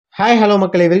Hi hello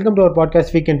மக்களே, welcome to our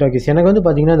podcast weekend talkies. எனக்கு வந்து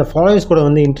பார்த்தீங்கன்னா இந்த ஃபாலோவர்ஸ் கூட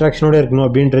வந்து இன்ட்ராக்ஷனோட இருக்கணும்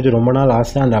அப்படின்றது ரொம்ப நாள்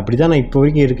ஆசை. அந்த அப்படி தான் நான் இப்போ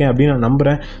வரைக்கும் இருக்கேன் அப்படின்னு நான்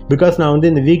நம்புகிறேன். பிகாஸ் நான் வந்து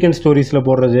இந்த வீக்கெண்ட் ஸ்டோரிஸில்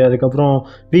போடுறது, அதுக்கப்புறம்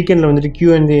வீக்கெண்டில் வந்துட்டு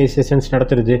Q&A செஷன்ஸ்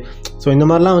நடத்துறது. ஸோ இந்த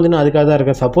மாதிரிலாம் வந்து நான் அதுக்காக தான்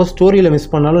இருக்கேன். சப்போஸ் ஸ்டோரியில் மிஸ்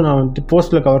பண்ணாலும் நான் வந்துட்டு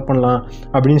போஸ்ட்டில் கவர் பண்ணலாம்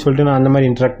அப்படின்னு சொல்லிட்டு நான் அந்த மாதிரி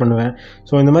இன்ட்ராக்ட் பண்ணுவேன்.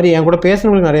 ஸோ இந்த மாதிரி என் கூட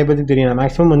பேசுகிறவங்களுக்கு நிறைய பேருக்கு தெரியும். நான்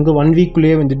மேக்ஸிமம் வந்து 1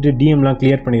 வீக்குள்ளேயே வந்துட்டு டிஎம்லாம்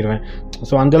கிளியர் பண்ணிடுவேன்.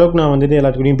 ஸோ அந்தளவுக்கு நான் வந்துட்டு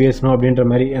எல்லாத்துக்கூடையும் பேசணும் அப்படின்ற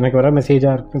மாதிரி எனக்கு வர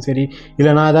மெசேஜாக இருக்கும். சரி,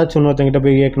 இல்லை நான் ஏதாச்சும் இன்னொருத்தங்கிட்ட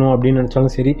போய் கேட்கணும் அப்படின்னு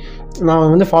நினச்சாலும் சரி, நான்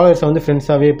வந்து ஃபாலோவர்ஸை வந்து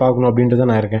ஃப்ரெண்ட்ஸாகவே பார்க்கணும் அப்படின்ட்டு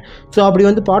நான் இருக்கேன். ஸோ அப்படி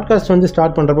வந்து பாட்காஸ்ட் வந்து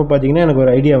ஸ்டார்ட் பண்ணுறப்போ பார்த்தீங்கன்னா எனக்கு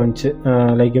ஒரு ஐடியா வந்துச்சு.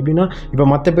 லைக் எப்படின்னா, இப்போ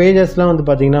மற்ற பேஜஸ்லாம் வந்து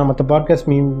பார்த்தீங்கன்னா, மற்ற பாட்காஸ்ட்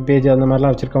பேஜ் அந்த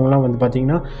மாதிரிலாம் வச்சுருக்கவங்களாம் வந்து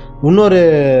பார்த்தீங்கன்னா இன்னொரு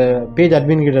பேஜ்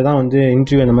அட்மின் கிட்ட தான் வந்து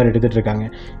இன்டர்வியூ அந்த மாதிரி எடுத்துகிட்டு இருக்காங்க.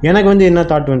 எனக்கு வந்து என்ன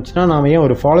தாட் வந்துச்சுன்னா, நாம் ஏன்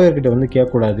ஒரு ஃபாலோவர்கிட்ட வந்து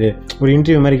கேட்கக்கூடாது, ஒரு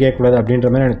இன்டர்வியூ மாதிரி கேட்கக்கூடாது அப்படின்ற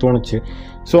மாதிரி எனக்கு தோணுச்சு.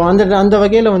 ஸோ அந்த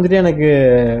வகையில் வந்துட்டு எனக்கு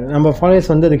நம்ம ஃபாலோவர்ஸ்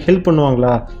வந்து அதுக்கு ஹெல்ப்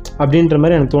பண்ணுவாங்களா அப்படின்ற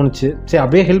மாதிரி எனக்கு தோணுச்சு. சரி,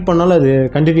 அப்படியே ஹெல்ப் பண்ணாலும் அது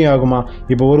கண்டினியூ ஆகுமா?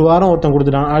 இப்போ ஒரு வாரம் ஒருத்தன்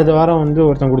கொடுத்துட்டான், அடுத்த வாரம் வந்து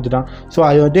ஒருத்தன் கொடுத்துட்டான். ஸோ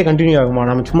அது அப்படியே கண்டினியூ ஆகுமா?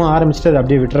 நம்ம சும்மா ஆரம்பிச்சுட்டு அதை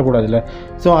அப்படியே விட்டுறக்கூடாதுல்ல.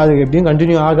 ஸோ அது எப்படியும்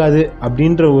கண்டினியூ ஆகாது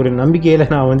அப்படின்ற ஒரு நம்பிக்கையில்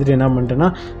நான் வந்துட்டு என்ன பண்ணிட்டேன்னா,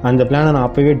 அந்த பிளானை நான்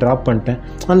அப்போவே ட்ராப் பண்ணிட்டேன்.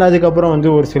 அண்ட் அதுக்கப்புறம் வந்து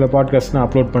ஒரு சில பாட்காஸ்ட் நான்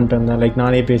அப்லோட் பண்ணிட்டு இருந்தேன். லைக்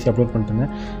நானே பேசி அப்லோட் பண்ணிட்டு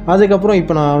இருந்தேன். அதுக்கப்புறம்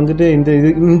இப்போ நான் வந்துட்டு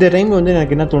இந்த டைம் வந்து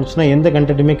எனக்கு என்ன தோணுச்சுன்னா, எந்த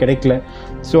கண்டென்ட்டுமே கிடைக்கல.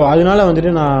 ஸோ அதனால வந்துட்டு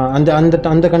நான்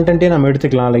அந்த கண்டென்ட்டே நம்ம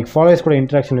எடுத்துக்கலாம், லைக் ஃபாலோவர்ஸ் கூட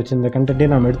இன்ட்ராக்ஷன் வச்சு இந்த கண்டென்ட்டே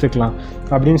நம்ம எடுத்துக்கலாம்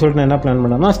அப்படின்னு சொல்லிட்டு நான் என்ன பிளான்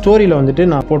பண்ணேன்னா, ஸ்டோரியில் வந்துட்டு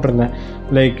நான் போட்டிருந்தேன்.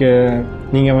 லைக்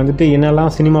நீங்கள் வந்துட்டு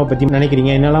என்னெல்லாம் சினிமாவை பற்றி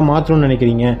நினைக்கிறீங்க, என்னெல்லாம் மாற்றணும்னு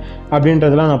நினைக்கிறீங்க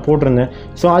அப்படின்றதெல்லாம் நான் போட்டிருந்தேன்.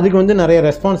 ஸோ அதுக்கு வந்து நிறைய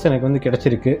ரெஸ்பான்ஸ் எனக்கு வந்து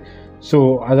கிடச்சிருக்கு. ஸோ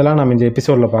அதெல்லாம் நம்ம இந்த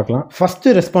எபிசோடில் பார்க்கலாம்.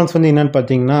 ஃபஸ்ட்டு ரெஸ்பான்ஸ் வந்து என்னென்னு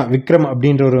பார்த்தீங்கன்னா, விக்ரம்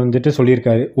அப்படின்றவர் வந்துட்டு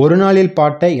சொல்லியிருக்காரு, ஒரு நாளில்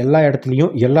பாட்டை எல்லா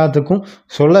இடத்துலையும் எல்லாத்துக்கும்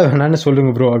சொல்ல வேணான்னு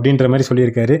சொல்லுங்க ப்ரோ அப்படின்ற மாதிரி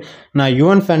சொல்லியிருக்காரு. நான்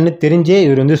யுவன் ஃபேன்னு தெரிஞ்சே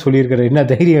இவர் வந்து சொல்லியிருக்காரு. என்ன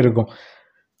தைரியம் இருக்கும்?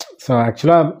 ஸோ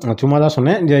ஆக்சுவலாக நான் சும்மா தான்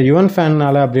சொன்னேன். இந்த யுவன்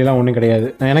ஃபேன்னால் அப்படிலாம் ஒன்றும் கிடையாது.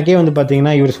 எனக்கே வந்து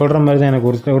பார்த்தீங்கன்னா இவர் சொல்கிற மாதிரி தான் எனக்கு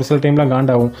ஒரு சில டைம்லாம்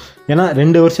காண்டாகும். ஏன்னா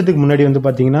 2 வருஷத்துக்கு முன்னாடி வந்து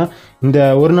பார்த்தீங்கன்னா இந்த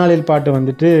ஒரு நாளில் பாட்டு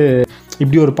வந்துட்டு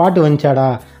இப்படி ஒரு பாட்டு வந்துச்சாடா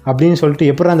அப்படின்னு சொல்லிட்டு,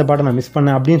 எப்பறம் அந்த பாட்டை நான் மிஸ்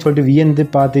பண்ணேன் அப்படின்னு சொல்லிட்டு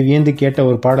வியந்து கேட்ட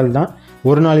ஒரு பாடல் தான்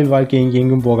ஒரு நாளில் வாழ்க்கை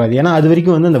எங்கேயும் போகாது. ஏன்னா அது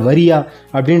வரைக்கும் வந்து அந்த வரியா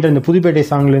அப்படின்ற அந்த புதுப்பேட்டை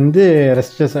சாங்லேருந்து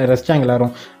ரசிச்சாங்க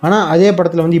எல்லாரும். ஆனால் அதே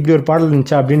படத்தில் வந்து இப்படி ஒரு பாடல்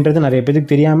இருந்துச்சா அப்படின்றது நிறைய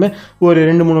பேருக்கு தெரியாமல் ஒரு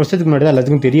 2-3 வருஷத்துக்கு முன்னாடி தான்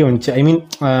எல்லாத்துக்கும் தெரிய வந்துச்சு. ஐ மீன்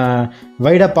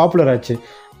வைடாக பாப்புலர் ஆச்சு.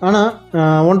 ஆனால்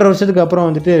 1.5 வருஷத்துக்கு அப்புறம்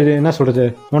வந்துட்டு என்ன சொல்கிறது,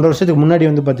 1.5 வருஷத்துக்கு முன்னாடி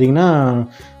வந்து பார்த்திங்கன்னா,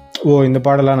 இந்த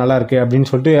பாடலாம் நல்லா இருக்குது அப்படின்னு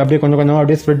சொல்லிட்டு அப்படியே கொஞ்சம் கொஞ்சமாக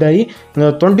அப்படியே ஸ்ப்ரெட் ஆகி இந்த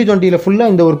 2020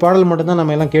 ஃபுல்லாக இந்த ஒரு பாடல் மட்டும்தான்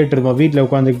நம்ம எல்லாம் கேட்டுருக்கோம் வீட்டில்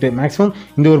உட்காந்துக்கிட்டு. மேக்ஸிமம்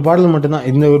இந்த ஒரு பாடல் மட்டும்தான்,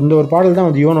 இந்த ஒரு பாடல் தான்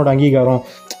வந்து யுவனோட அங்கீகாரம்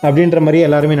அப்படின்ற மாதிரியே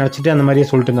எல்லாருமே நினச்சிட்டு அந்த மாதிரியே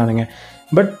சொல்லிட்டு இருந்தானுங்க.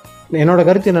 பட் என்னோட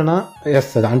கருத்து என்னென்னா,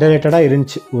 எஸ் அது அண்டர்ரேட்டடாக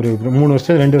இருந்துச்சு. ஒரு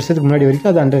 2 வருஷத்துக்கு முன்னாடி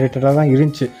வரைக்கும் அது அண்டர்ரேட்டடாக தான்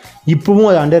இருந்துச்சு. இப்போவும்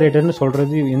அது அண்டர்ரேட்டட்னு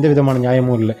சொல்கிறது எந்த விதமான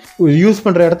நியாயமும் இல்லை. யூஸ்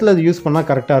பண்ணுற இடத்துல அது யூஸ் பண்ணால்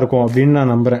கரெக்டாக இருக்கும் அப்படின்னு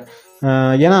நான் நம்புகிறேன்.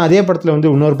 ஏன்னா அதே படத்தில்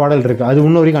வந்து இன்னொரு பாடல் இருக்குது, அது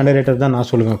இன்னொரு வரைக்கும் அண்டர்ரேட்டட் தான் நான்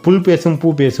சொல்லுவேன். புல் பேசும் பூ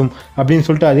பேசும் அப்படின்னு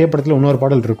சொல்லிட்டு அதே படத்தில் இன்னொரு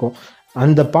பாடல் இருக்கும்.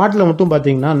 அந்த பாட்டில் மட்டும்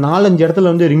பார்த்தீங்கன்னா 4-5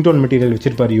 இடத்துல வந்து ரிங்டோன் மெட்டீரியல்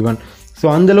வச்சுருப்பார் யுவன். ஸோ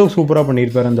அந்தளவுக்கு சூப்பராக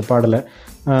பண்ணியிருப்பார் அந்த பாடலை.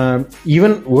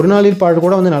 ஈவன் ஒரு நாளில் பாட்டு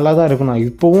கூட வந்து நல்லா தான் இருக்கும். நான்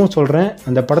இப்போவும் சொல்கிறேன்,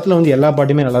 அந்த படத்தில் வந்து எல்லா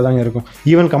பாட்டுமே நல்லா தாங்க இருக்கும்.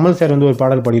 ஈவன் கமல் சார் வந்து ஒரு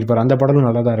பாடல் பாடியிருப்பார், அந்த பாடலும்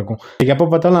நல்லா தான் இருக்கும். எப்போ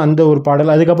பார்த்தாலும் அந்த ஒரு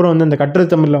பாடல். அதுக்கப்புறம் வந்து அந்த கற்று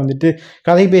தமிழில் வந்துட்டு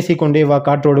கதை பேசி கொண்டே வா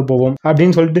காற்றோடு போவோம்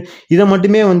அப்படின்னு சொல்லிட்டு இதை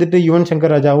மட்டுமே வந்துட்டு யுவன்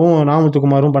சங்கர் ராஜாவும்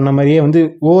நாமுத்துக்குமாரும் பண்ண மாதிரியே வந்து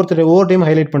ஒவ்வொரு டைம்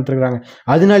ஹைலைட் பண்ணிட்டுருக்காங்க.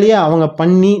 அதனாலேயே அவங்க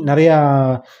பண்ணி நிறையா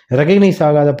ரெகக்னைஸ்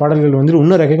ஆகாத பாடல்கள் வந்து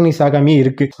இன்னும் ரெகக்னைஸ் ஆகாமே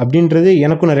இருக்குது அப்படின்றது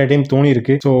எனக்கும் நிறைய டைம் தோணி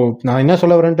இருக்குது. ஸோ நான் என்ன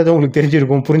சொல்ல வரேன்றது உங்களுக்கு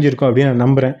தெரிஞ்சிருக்கும், புரிஞ்சிருக்கும் அப்படின்னு நான்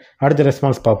நம்புகிறேன். அடுத்த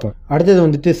ரெஸ்பான்ஸ் பார்ப்போம். அடுத்தது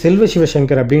வந்துட்டு செல்வ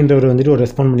சிவசங்கர் அப்படின்றவர் வந்துட்டு ஒரு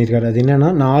ரெஸ்பாண்ட் பண்ணியிருக்காரு. அது என்னன்னா,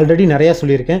 நான் ஆல்ரெடி நிறையா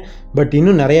சொல்லியிருக்கேன், பட்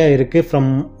இன்னும் நிறையா இருக்குது from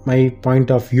my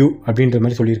point of view அப்படின்ற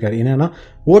மாதிரி சொல்லியிருக்காரு. என்னன்னா,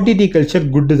 ஓடிடி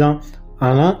கல்ச்சர் குட்டு தான்,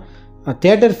 ஆனால்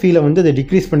தியேட்டர் ஃபீலை வந்து அதை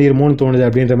டிக்ரீஸ் பண்ணிடுமோன்னு தோணுது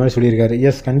அப்படின்ற மாதிரி சொல்லியிருக்காரு.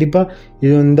 எஸ்,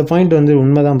 கண்டிப்பாக இந்த பாயிண்ட் வந்து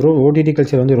உண்மை தான் ப்ரோ. ஓடிடி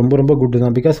கல்ச்சர் வந்து ரொம்ப ரொம்ப குட்டு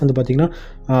தான். பிகாஸ் வந்து பார்த்திங்கன்னா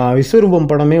விஸ்வரூபம்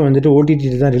படமே வந்துட்டு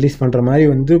ஓடிடி தான் ரிலீஸ் பண்ணுற மாதிரி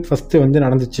வந்து ஃபஸ்ட்டு வந்து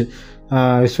நடந்துச்சு.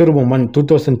 விஸ்வரூபம் 1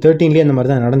 2013 அந்த மாதிரி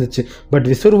தான் நடந்துச்சு. பட்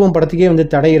விஸ்வரூபம் படத்துக்கே வந்து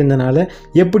தடை இருந்தனால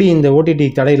எப்படி இந்த ஓடிடி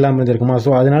தடை இல்லாமல் இருந்திருக்குமா?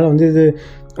 ஸோ அதனால் வந்து இது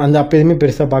அந்த அப்போ எதுவுமே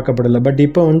பெருசாக பார்க்கப்படலை. பட்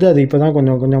இப்போ வந்து அது இப்போ தான்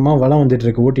கொஞ்சம் கொஞ்சமாக வளம்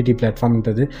வந்துட்டுருக்கு ஓடிடி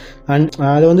பிளாட்ஃபார்ம்ன்றது. அண்ட்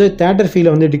அதை வந்து தேட்டர்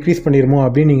ஃபீலை வந்து டிக்ரீஸ் பண்ணிடுமோ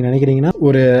அப்படின்னு நீங்கள் நினைக்கிறீங்கன்னா,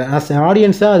 ஒரு ஆஸ்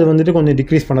ஆடியன்ஸாக அது வந்துட்டு கொஞ்சம்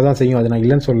டிக்ரீஸ் பண்ண தான் செய்யும், அது நான்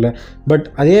இல்லைன்னு சொல்லலை. பட்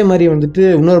அதே மாதிரி வந்துட்டு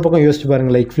இன்னொரு பக்கம் யோசிச்சு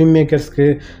பாருங்கள், லைக் ஃபிலிம் மேக்கர்ஸ்க்கு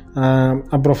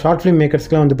அப்புறம் ஷார்ட் ஃபிலிம்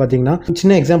மேக்கர்ஸ்க்குலாம் வந்து பார்த்திங்கன்னா,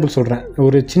 சின்ன எக்ஸாம்பிள் சொல்கிறேன்,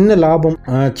 ஒரு சின்ன லாபம்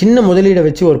சின்ன முதலீடை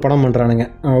வச்சு ஒரு படம் பண்ணுறானுங்க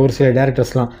ஒரு சில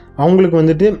டேரக்டர்ஸ்லாம். அவங்களுக்கு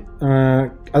வந்துட்டு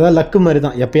அதான் லக்கு மாதிரி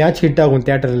தான், எப்போயாச்சும் ஹிட் ஆகும்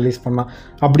தேட்டர் ரிலீஸ் பண்ணால்.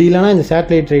 அப்படி இல்லைனா இந்த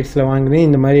சேட்டலைட் ரைட்ஸில் வாங்கினே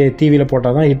இந்த மாதிரி டிவியில்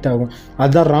போட்டால் தான் ஹிட் ஆகும்.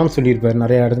 அதுதான் ராம் சொல்லியிருப்பார்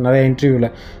நிறைய இன்டர்வியூவில்.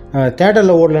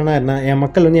 தேட்டரில் ஓடலைன்னா என்ன, என்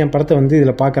மக்கள் வந்து என் படத்தை வந்து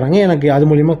இதில் பார்க்குறாங்க, எனக்கு அது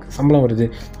மூலிமா சம்பளம் வருது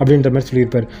அப்படின்ற மாதிரி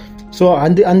சொல்லியிருப்பார். ஸோ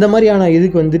அந்த மாதிரியான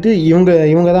இதுக்கு வந்துட்டு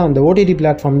இவங்க தான் அந்த ஓடிடி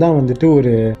பிளாட்ஃபார்ம் தான் வந்துட்டு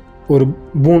ஒரு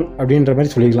பூன் அப்படின்ற மாதிரி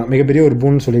சொல்லிக்கலாம், மிகப்பெரிய ஒரு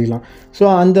பூன் சொல்லிக்கலாம். ஸோ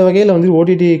அந்த வகையில் வந்து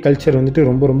ஓடிடி கல்ச்சர் வந்துட்டு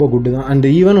ரொம்ப ரொம்ப குட்டு தான். அண்ட்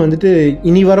ஈவன் வந்துட்டு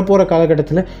இனி வரப்போகிற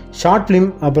காலகட்டத்தில் ஷார்ட் ஃபிலிம்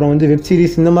அப்புறம் வந்து வெப்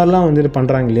சீரிஸ் இந்த மாதிரிலாம் வந்துட்டு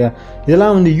பண்ணுறாங்க இல்லையா,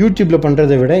 இதெல்லாம் வந்து யூடியூப்பில்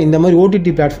பண்ணுறதை விட இந்த மாதிரி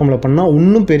ஓடிடி பிளாட்ஃபார்மில் பண்ணால்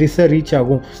இன்னும் பெருசாக ரீச்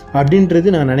ஆகும்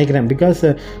அப்படின்றது நான் நினைக்கிறேன். பிகாஸ்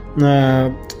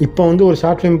இப்போ வந்து ஒரு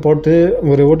ஷார்ட் ஃபிலிம் போட்டு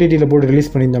ஒரு ஓடிடியில் போட்டு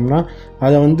ரிலீஸ் பண்ணியிருந்தோம்னா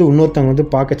அதை வந்து இன்னொருத்தவங்க வந்து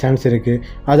பார்க்க சான்ஸ் இருக்குது,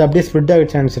 அது அப்படியே ஸ்ப்ரெட் ஆக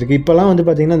சான்ஸ் இருக்குது. இப்போலாம் வந்து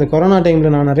பார்த்திங்கன்னா இந்த கொரோனா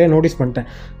டைமில் நான் நிறைய நோட்டீஸ் பண்ணிட்டேன்,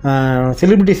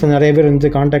 செலிபிரிட்டிஸ் நிறைய பேர் வந்து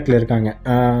காண்டாக்டில் இருக்காங்க,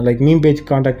 லைக் மீம்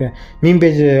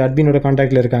பேஜ் அட்மினோட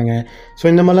காண்டாக்டில் இருக்காங்க. ஸோ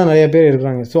இந்த மாதிரிலாம் நிறைய பேர்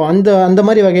இருக்கிறாங்க. ஸோ அந்த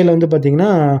மாதிரி வகையில் வந்து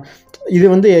பார்த்திங்கன்னா இது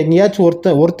வந்து எங்கேயாச்சும்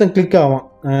ஒருத்தன் கிளிக் ஆவான்,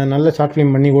 நல்ல ஷார்ட்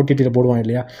ஃபிலிம் பண்ணி ஓடிடியில் போடுவான்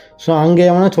இல்லையா, ஸோ அங்கே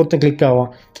எவனாச்சும் ஒருத்தன் கிளிக்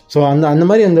ஆவான். ஸோ அந்த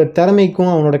மாதிரி அந்த திறமைக்கும்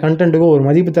அவனோட கண்டென்ட்டுக்கும் ஒரு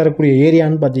மதிப்பு தரக்கூடிய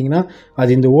ஏரியான்னு பார்த்தீங்கன்னா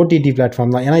அது இந்த ஓடிடி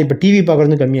பிளாட்ஃபார்ம் தான். ஏன்னா இப்போ டிவி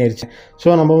பார்க்குறது கம்மியாயிருச்சு.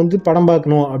 ஸோ நம்ம வந்து படம்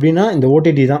பார்க்கணும் அப்படின்னா இந்த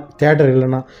ஓடிடி தான், தேட்டர்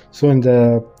இல்லைன்னா. ஸோ இந்த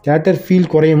தேட்டர் ஃபீல்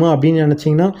குறையுமா அப்படின்னு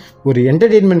நினச்சிங்கன்னா ஒரு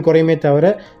என்டர்டெயின்மெண்ட் குறையுமே தவிர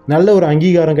நல்ல ஒரு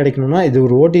அங்கீகாரம் கிடைக்கணும்னா இது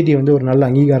ஒரு ஓடிடி வந்து ஒரு நல்ல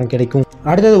அங்கீகாரம் கிடைக்கும்.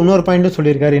 அடுத்தது இன்னொரு பாயிண்ட்டும்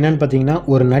சொல்லியிருக்காரு, என்னென்னு பார்த்தீங்கன்னா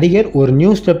ஒரு நடிகர் ஒரு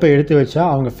நியூ ஸ்டெப்பை எடுத்து வச்சா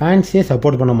அவங்க ஃபேன்ஸே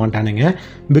சப்போர்ட் பண்ண மாட்டானுங்க,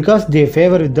 because they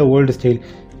favour with the old style.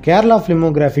 Kerala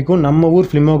ஃபிலிமோகிராஃபிக்கும் நம்ம ஊர்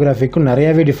ஃபிலிமோகிராஃபிக்கும்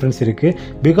நிறையாவே டிஃப்ரென்ஸ் இருக்குது,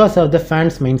 because of the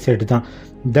fans mind set தான்.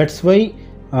 That's why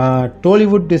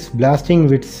Tollywood is blasting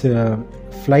with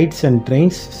flights and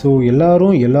trains. So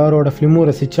எல்லாரோட ஃபிலிமும்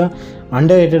ரசித்தா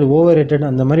அண்டர் ரேட்டட் ஓவர் ரேட்டட்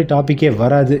அந்த மாதிரி டாப்பிக்கே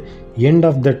வராது. End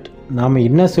of that. நாம்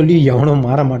என்ன சொல்லி எவனும்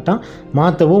மாற மாட்டான்,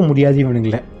 மாற்றவும் முடியாது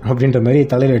இவனுங்களே அப்படின்ற மாதிரி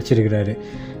தலையில் அடிச்சிருக்கிறாரு.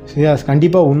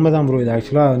 கண்டிப்பாக உண்மை தான் ப்ரோ. இது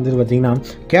ஆக்சுவலாக வந்து பார்த்திங்கன்னா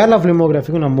கேரளா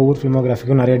ஃபிலிமோகிராஃபிக்கும் நம்ம ஊர்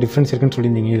ஃபிலிமோகிராஃபிக்கும் நிறைய டிஃப்ரென்ஸ் இருக்குன்னு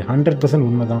சொல்லியிருந்தீங்க. இது 100%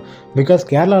 உண்மை தான். பிகாஸ்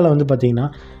கேரளாவில் வந்து பார்த்திங்கன்னா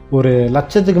ஒரு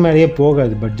லட்சத்துக்கு மேலேயே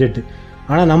போகாது பட்ஜெட்டு.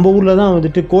 ஆனால் நம்ம ஊரில் தான்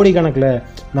வந்துட்டு கோடிக்கணக்கில்,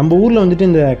 நம்ம ஊரில் வந்துட்டு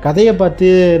இந்த கதையை பார்த்து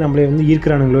நம்மளை வந்து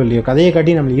ஈர்க்கிறானுங்களோ இல்லையோ, கதையை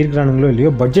காட்டி நம்மளை ஈர்க்கிறானுங்களோ இல்லையோ,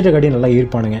 பட்ஜெட்டை காட்டி நல்லா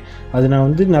ஈர்ப்பானுங்க. அது நான்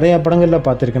வந்து நிறையா படங்களில்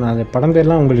பார்த்துருக்கேன். நான் அந்த படம்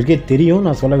பேர்லாம் உங்களுக்கே தெரியும்,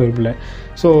 நான் சொல்ல விரும்பல.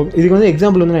 ஸோ இதுக்கு வந்து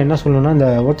எக்ஸாம்பிள் வந்து நான் என்ன சொல்லணும்னா, இந்த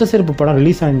ஒத்த செருப்பு படம்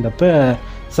ரிலீஸ் ஆகியிருந்தப்போ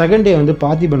செகண்ட் டே வந்து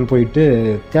பார்த்திபன் போயிட்டு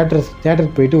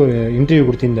தேட்டருக்கு போயிட்டு ஒரு இன்டர்வியூ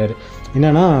கொடுத்திருந்தார்.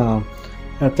 என்னென்னா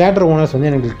தேட்டர் ஓனர்ஸ் வந்து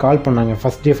எனக்கு கால் பண்ணாங்க,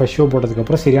 ஃபஸ்ட் ஷோ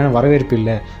போட்டதுக்கப்புறம் சரியான வரவேற்பு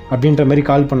இல்லை அப்படின்ற மாதிரி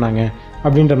கால் பண்ணாங்க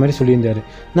அப்படின்ற மாதிரி சொல்லியிருந்தார்.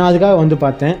 நான் அதுக்காக வந்து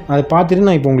பார்த்தேன், அதை பார்த்துட்டு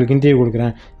நான் இப்போ உங்களுக்கு இன்டர்வியூ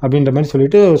கொடுக்குறேன் அப்படின்ற மாதிரி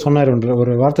சொல்லிட்டு சொன்னார்.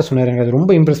 ஒரு வார்த்தை சொன்னார், எனக்கு அது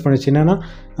ரொம்ப இம்ப்ரெஸ் பண்ணிச்சு. என்னென்னா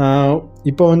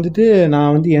இப்போ வந்துட்டு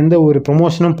நான் வந்து எந்த ஒரு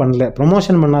ப்ரொமோஷனும் பண்ணல,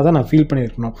 ப்ரொமோஷன் பண்ணால் தான் நான் ஃபீல்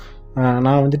பண்ணியிருக்கணும்.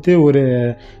 நான் வந்துட்டு ஒரு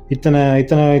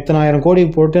இத்தனாயிரம் கோடி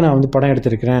போட்டு நான் வந்து படம்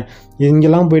எடுத்திருக்கிறேன்,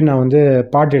 இங்கெல்லாம் போய் நான் வந்து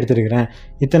பாட்டு எடுத்திருக்கிறேன்,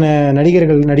 இத்தனை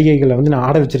நடிகைகளை வந்து நான்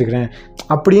ஆட வச்சுருக்கிறேன்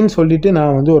அப்படின்னு சொல்லிவிட்டு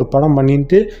நான் வந்து ஒரு படம்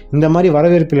பண்ணிட்டு இந்த மாதிரி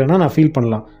வரவேற்பு இல்லைன்னா நான் ஃபீல்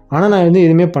பண்ணலாம். ஆனால் நான் வந்து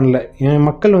எதுவுமே பண்ணல, என்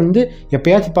மக்கள் வந்து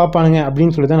எப்போயாச்சும் பார்ப்பானுங்க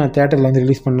அப்படின்னு சொல்லி தான் நான் தேட்டரில் வந்து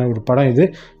ரிலீஸ் பண்ண ஒரு படம் இது.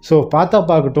 ஸோ பார்த்தா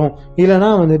பார்க்கட்டும், இல்லைனா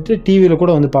வந்துட்டு டிவியில்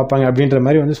கூட வந்து பார்ப்பாங்க அப்படின்ற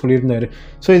மாதிரி வந்து சொல்லியிருந்தார்.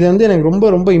 ஸோ இது வந்து எனக்கு ரொம்ப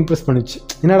ரொம்ப இம்ப்ரெஸ் பண்ணிச்சு.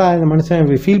 என்னடா இந்த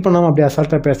மனுஷன் ஃபீல் பண்ணாமல் அப்படி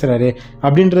அசால்ட்டாக பேசுகிறாரு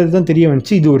அப்படின்றது தான் தெரிய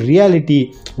வந்துச்சு. இது ஒரு ரியாலிட்டி,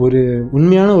 ஒரு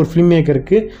உண்மையான ஒரு ஃபிலிம்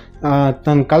மேக்கருக்கு,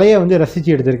 தன் கலையை வந்து ரசித்து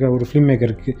எடுத்திருக்க ஒரு ஃபிலிம்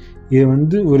மேக்கருக்கு இது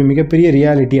வந்து ஒரு மிகப்பெரிய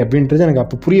ரியாலிட்டி அப்படின்றது எனக்கு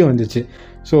அப்போ புரிய வந்துச்சு.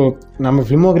 ஸோ நம்ம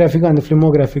ஃபிலிமோகிராஃபிக்கும் அந்த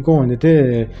ஃபிலிமோகிராஃபிக்கும் வந்துட்டு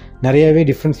நிறையாவே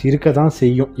டிஃப்ரென்ஸ் இருக்க தான்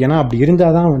செய்யும். ஏன்னா அப்படி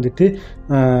இருந்தால் தான் வந்துட்டு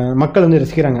மக்கள் வந்து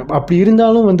ரசிக்கிறாங்க. அப்படி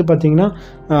இருந்தாலும் வந்து பார்த்திங்கன்னா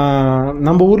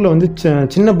நம்ம ஊரில் வந்து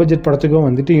சின்ன பட்ஜெட் படத்துக்கும்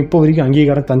வந்துட்டு இப்போ வரைக்கும்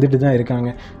அங்கீகாரம் தந்துட்டு தான் இருக்காங்க,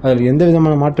 அதில் எந்த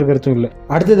விதமான மாற்று கருத்தும் இல்லை.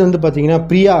 அடுத்தது வந்து பார்த்திங்கன்னா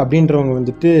பிரியா அப்படின்றவங்க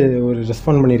வந்துட்டு ஒரு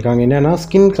ரெஸ்பாண்ட் பண்ணியிருக்காங்க, என்னென்னா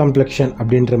ஸ்கின் காம்ப்ளெக்ஷன்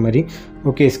அப்படின்ற மாதிரி.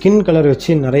 ஓகே, ஸ்கின் கலர்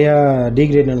வச்சு நிறையா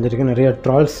டீக்ரேட் நடந்திருக்கு, நிறையா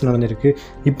ட்ரால்ஸ் நடந்திருக்கு,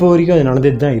 இப்போ வரைக்கும் அது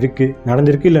நடந்துட்டு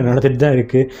தான்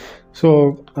இருக்குது. ஸோ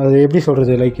அது எப்படி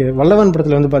சொல்கிறது, லைக் வல்லவன்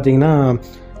படத்தில் வந்து பார்த்திங்கன்னா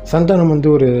சந்தானம் வந்து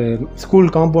ஒரு ஸ்கூல்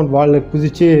காம்பவுண்ட் வாலில்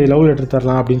குதித்து லவ் லெட்டர்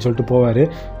தரலாம் அப்படின்னு சொல்லிட்டு போவார்.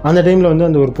 அந்த டைமில் வந்து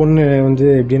அந்த ஒரு பொண்ணு வந்து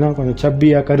எப்படின்னா கொஞ்சம்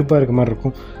சப்பியாக கருப்பாக இருக்க மாதிரி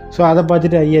இருக்கும். ஸோ அதை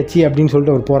பார்த்துட்டு ஐயாச்சி அப்படின்னு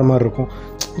சொல்லிட்டு அவர் போகிற மாதிரி இருக்கும்.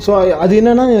 ஸோ அது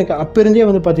என்னென்னா எனக்கு அப்போ இருந்தே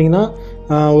வந்து பார்த்திங்கன்னா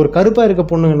ஒரு கருப்பாக இருக்க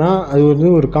பொண்ணுங்கன்னா அது வந்து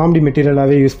ஒரு காமெடி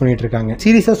மெட்டீரியலாகவே யூஸ் பண்ணிகிட்டு இருக்காங்க.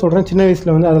 சீரியஸாக சொல்கிறேன், சின்ன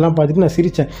வயசில் வந்து அதெல்லாம் பார்த்துட்டு நான்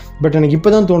சிரித்தேன். பட் எனக்கு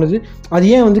இப்போ தான் தோணுது,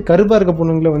 அது ஏன் வந்து கருப்பாக இருக்க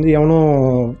பொண்ணுங்களை வந்து எவனும்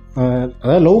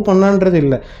அதாவது லவ் பண்ணான்றது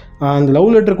இல்லை, அந்த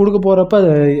லவ் லெட்டர் கொடுக்க போகிறப்ப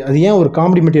அது ஏன் ஒரு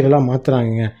காமெடி மெட்டீரியலாக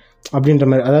மாற்றுறாங்க அப்படின்ற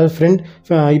மாதிரி. அதாவது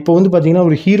இப்போ வந்து பார்த்திங்கன்னா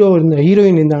ஒரு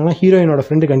ஹீரோயின் இருந்தாங்கன்னா ஹீரோயினோட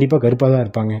ஃப்ரெண்டு கண்டிப்பாக கருப்பாக தான்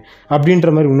இருப்பாங்க அப்படின்ற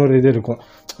மாதிரி இன்னொரு இது இருக்கும்.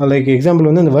 லைக் எக்ஸாம்பிள்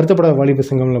வந்து அந்த வருத்தப்பட வாலிப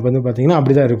சங்கமில் வந்து பார்த்திங்கன்னா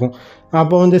அப்படி தான் இருக்கும்.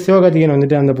 அப்போ வந்து சிவகார்த்திகேயன்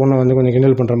வந்துட்டு அந்த பொண்ணை வந்து கொஞ்சம்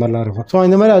கிண்டல் பண்ணுற மாதிரிலாம் இருக்கும். ஸோ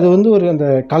இந்த மாதிரி அது வந்து ஒரு அந்த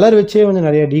கலர் வச்சே வந்து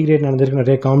நிறைய டீக்ரேட் நடந்திருக்கு,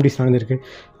 நிறைய காமெடிஸ் நடந்திருக்கு.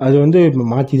 அது வந்து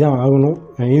மாற்றி தான் ஆகணும்.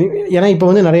 ஏன்னா இப்போ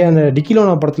வந்து நிறைய அந்த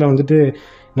டிக்கிலோனா படத்தில் வந்துட்டு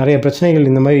நிறைய பிரச்சனைகள்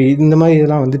இந்த மாதிரி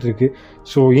இதெல்லாம் வந்துட்டு இருக்கு.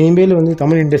 ஸோ இனிமேல் வந்து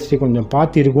தமிழ் இண்டஸ்ட்ரி கொஞ்சம்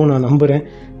பார்த்து இருக்கும்னு நான் நம்புகிறேன்,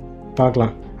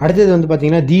 பார்க்கலாம். அடுத்தது வந்து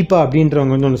பார்த்திங்கன்னா தீபா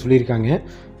அப்படின்றவங்க வந்து ஒன்று சொல்லியிருக்காங்க,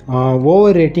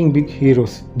 overrating big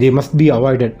heroes they must be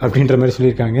avoided அப்படின்ற மாதிரி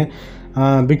சொல்லியிருக்காங்க.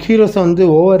 பிக் ஹீரோஸை வந்து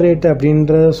ஓவர் ரேட்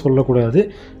அப்படின்ற சொல்லக்கூடாது,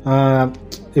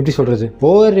 எப்படி சொல்கிறது,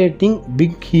 overrating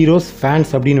big heroes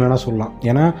fans அப்படின்னு வேணால் சொல்லலாம்.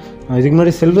 ஏன்னா இதுக்கு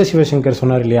முன்னாடி செல்வ சிவசங்கர்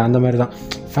சொன்னார் இல்லையா, அந்த மாதிரி தான்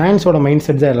ஃபேன்ஸோட மைண்ட்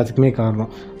செட் தான் எல்லாத்துக்குமே காரணம்.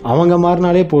 அவங்க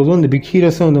மாறினாலே போதும், இந்த பிக்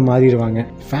ஹீரோஸும் வந்து மாறிடுவாங்க.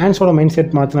 ஃபேன்ஸோட மைண்ட்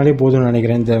செட் மாற்றினாலே போதும்னு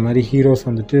நினைக்கிறேன். இந்த மாதிரி ஹீரோஸ்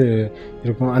வந்துட்டு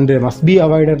இருக்கும். அண்டு மஸ்ட் பி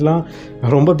அவாய்டட்லாம்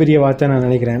ரொம்ப பெரிய வார்த்தை நான்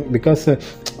நினைக்கிறேன். பிகாஸ்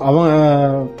அவங்க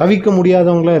தவிர்க்க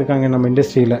முடியாதவங்களாம் இருக்காங்க நம்ம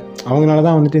இண்டஸ்ட்ரியில். அவங்களால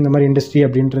தான் வந்துட்டு இந்த மாதிரி இண்டஸ்ட்ரி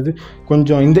அப்படின்றது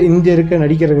கொஞ்சம் இந்த இருக்க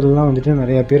நடிகர்கள்லாம் வந்துட்டு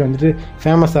நிறையா பேர் வந்துட்டு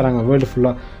ஃபேமஸ் ஆகிறாங்க வேர்ல்டு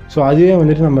ஃபுல்லாக. ஸோ அதுவே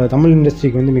வந்துட்டு நம்ம தமிழ்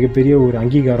இண்டஸ்ட்ரிக்கு வந்து மிகப்பெரிய ஒரு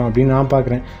அங்கீகாரம் அப்படின்னு நான்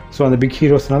பார்க்குறேன். ஸோ அந்த பிக்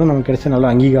ஹீரோஸ்னால நமக்கு கிடைச்ச நல்ல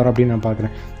அங்கீகாரம் அப்படின்னு நான்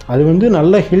பார்க்குறேன். அது வந்து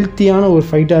நல்ல ஹெல்த்தியான ஒரு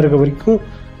ஃபைட்டாக இருக்க வரைக்கும்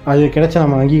அது கிடைச்ச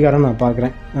நம்ம அங்கீகாரம் நான்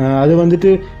பார்க்குறேன். அது வந்துட்டு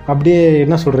அப்படியே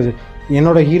என்ன சொல்கிறது,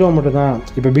 என்னோடய ஹீரோ மட்டும் தான்.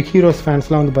 இப்போ பிக் ஹீரோஸ்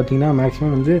ஃபேன்ஸ்லாம் வந்து பார்த்திங்கன்னா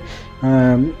மேக்ஸிமம் வந்து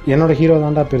என்னோடய ஹீரோ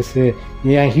தான்டா பெருசு,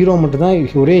 என் ஹீரோ மட்டும் தான்,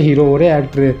 ஒரே ஹீரோ ஒரே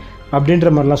ஆக்டரு அப்படின்ற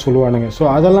மாதிரிலாம் சொல்லுவானுங்க. ஸோ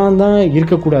அதெல்லாம் தான்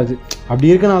இருக்கக்கூடாது.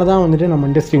 அப்படி இருக்கனால தான் வந்துட்டு நம்ம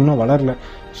இண்டஸ்ட்ரி இன்னும் வளரல.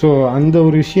 ஸோ அந்த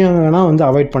ஒரு விஷயம் வேணால் வந்து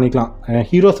அவாய்ட் பண்ணிக்கலாம்,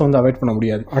 ஹீரோஸை வந்து அவாய்ட் பண்ண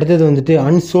முடியாது. அடுத்தது வந்துட்டு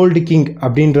அன்சோல்டு கிங்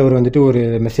அப்படின்றவர் வந்துட்டு ஒரு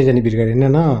மெசேஜ் அனுப்பியிருக்காரு.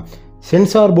 என்னென்னா,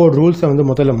 சென்சார் போர்டு ரூல்ஸை வந்து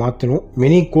முதல்ல மாற்றணும்.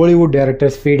 Many Kollywood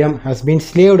directors freedom has been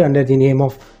slaved under the name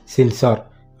of censor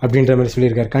அப்படின்ற மாதிரி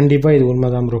சொல்லியிருக்காரு. கண்டிப்பாக இது உண்மை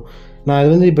தான் ப்ரோ. நான் அது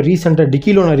வந்து இப்போ ரீசெண்டாக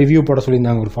டிக்கிலோ நான் ரிவ்யூ போட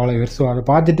சொல்லியிருந்தாங்க ஒரு ஃபாலோவர். ஸோ அதை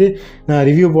பார்த்துட்டு நான்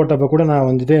ரிவ்யூ போட்டப்போ கூட நான்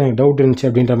வந்துட்டு எனக்கு டவுட் இருந்துச்சு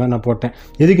அப்படின்ற மாதிரி நான் போட்டேன்.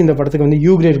 எதுக்கு இந்த படத்துக்கு வந்து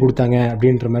யூ கிரேட் கொடுத்தாங்க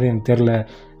அப்படின்ற மாதிரி எனக்கு தெரில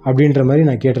அப்படின்ற மாதிரி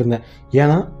நான் கேட்டிருந்தேன்.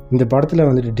 ஏன்னா இந்த படத்தில்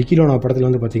வந்துட்டு டிக்கிலோனா படத்தில்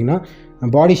வந்து பார்த்திங்கன்னா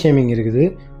பாடி ஷேமிங் இருக்குது,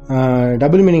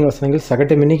 டபுள் மீனிங் வசனங்கள்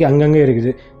சகட்ட மினிக்கு அங்கங்கே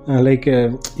இருக்குது. லைக்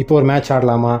இப்போ ஒரு மேட்ச்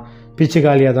ஆடலாமா, பிச்சு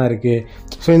காலியாக தான் இருக்குது.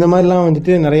 ஸோ இந்த மாதிரிலாம்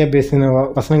வந்துட்டு நிறைய பேசின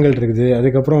வசனங்கள் இருக்குது.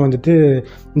 அதுக்கப்புறம் வந்துட்டு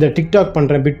இந்த டிக்டாக்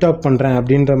பண்ணுறேன் பிக்டாக் பண்ணுறேன்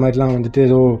அப்படின்ற மாதிரிலாம் வந்துட்டு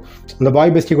ஏதோ இந்த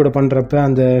பாய் பெஸ்டி கூட பண்ணுறப்ப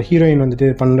அந்த ஹீரோயின் வந்துட்டு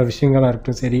பண்ணுற விஷயங்களாக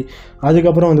இருக்கட்டும். சரி,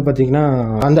 அதுக்கப்புறம் வந்து பார்த்திங்கன்னா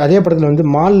அதே படத்தில் வந்து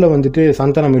மாலில் வந்துட்டு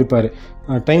சந்தானம் இருப்பார்.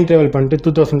 டைம் ட்ராவல் பண்ணிட்டு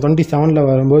 2027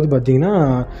 வரும்போது பார்த்திங்கன்னா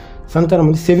சந்தானம்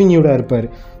வந்து செவினியூடாக இருப்பார்.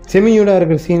 செமியூடாக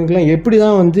இருக்கிற சீனுக்குலாம் எப்படி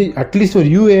தான் வந்து அட்லீஸ்ட் ஒரு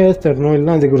யூஏஎஸ் தரணும்,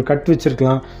 இல்லைனா அதுக்கு ஒரு கட்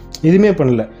வச்சுருக்கலாம், எதுவுமே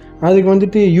பண்ணல. அதுக்கு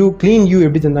வந்துட்டு க்ளீன்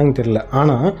எப்படி தந்தாங்கன்னு தெரில.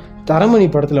 ஆனால் தரமணி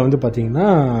படத்தில் வந்து பார்த்திங்கன்னா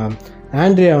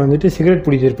ஆண்ட்ரியா வந்துட்டு சிகரெட்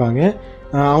பிடிச்சிருப்பாங்க.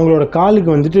 அவங்களோட காலுக்கு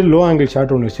வந்துட்டு லோ ஆங்கிள்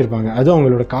ஷாட் ஒன்று வச்சுருப்பாங்க. அதுவும்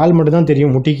அவங்களோட கால் மட்டும் தான்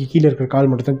தெரியும், முட்டிக்கு கீழே இருக்கிற கால்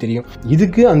மட்டும் தான் தெரியும்.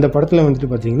 இதுக்கு அந்த படத்தில் வந்துட்டு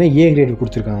பார்த்திங்கன்னா ஏ கிரேட்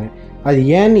கொடுத்துருக்காங்க. அது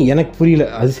ஏன்னு எனக்கு புரியல.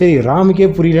 அது சரி, ராமுக்கே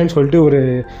புரியலன்னு சொல்லிட்டு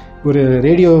ஒரு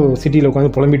ரேடியோ சிட்டியில்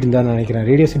உட்காந்து புலம்பிட்டு இருந்தான்னு நினைக்கிறேன்.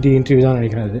 ரேடியோ சிட்டி இன்டர்வியூ தான்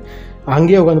நினைக்கிறேன். அது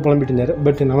அங்கேயே உட்காந்து புலம்பிட்டு இருந்தார்.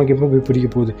 பட் நமக்கு எப்போ போய் பிடிக்க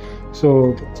போகுது. ஸோ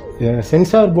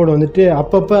சென்சார் போர்டு வந்துட்டு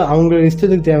அப்பப்போ அவங்க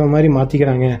இஷ்டத்துக்கு தேவை மாதிரி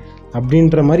மாற்றிக்கிறாங்க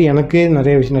அப்படின்ற மாதிரி எனக்கே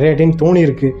நிறைய டைம் தோணி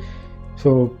இருக்குது.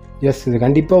 ஸோ எஸ், இது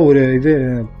கண்டிப்பாக ஒரு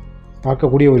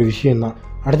பார்க்கக்கூடிய ஒரு விஷயந்தான்.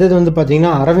 அடுத்தது வந்து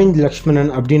பார்த்திங்கன்னா அரவிந்த்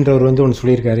லக்ஷ்மணன் அப்படின்றவர் வந்து ஒன்று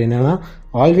சொல்லியிருக்காரு. என்னென்னா,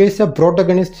 always a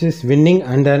protagonist is winning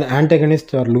and an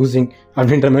antagonist are losing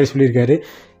அப்படின்ற மாதிரி சொல்லியிருக்காரு.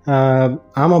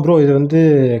 ஆமாம் ப்ரோ, இது வந்து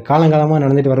காலங்காலமாக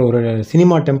நடந்துட்டு வர ஒரு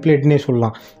சினிமா டெம்ப்ளேட்னே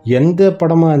சொல்லலாம். எந்த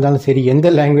படமாக இருந்தாலும் சரி,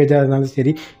 எந்த லாங்குவேஜாக இருந்தாலும்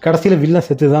சரி, கடைசியில் வில்லன்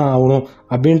செத்து தான் ஆகணும்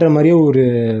அப்படின்ற மாதிரியே ஒரு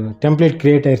டெம்ப்ளேட்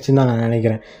க்ரியேட் ஆயிடுச்சுன்னு தான் நான்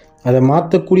நினைக்கிறேன். அதை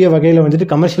மாற்றக்கூடிய வகையில் வந்துட்டு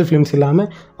கமர்ஷியல் ஃபிலிம்ஸ் இல்லாமல்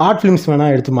ஆர்ட் ஃபிலிம்ஸ்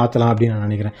வேணால் எடுத்து மாற்றலாம் அப்படின்னு நான்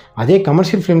நினைக்கிறேன். அதே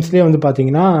கமர்ஷியல் ஃபிலிம்ஸ்லேயே வந்து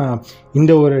பார்த்திங்கன்னா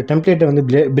இந்த ஒரு டெம்ப்ளேட்டை வந்து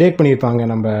பிரேக் பண்ணியிருப்பாங்க.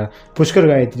 நம்ம புஷ்கர்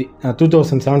காயத்ரி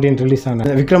 2017 ரிலீஸ் ஆன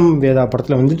விக்ரம் வேதா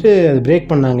படத்தில் வந்துட்டு அது பிரேக்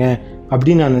பண்ணாங்க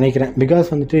அப்படின்னு நான் நினைக்கிறேன். பிகாஸ்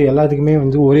வந்துட்டு எல்லாத்துக்குமே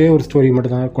வந்து ஒரே ஒரு ஸ்டோரி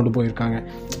மட்டும் தான் கொண்டு போயிருக்காங்க.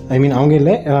 அவங்க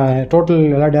இல்லை, டோட்டல்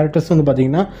எல்லா டேரக்டர்ஸும் வந்து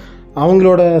பார்த்திங்கன்னா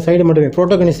அவங்களோட சைடு மட்டுமே,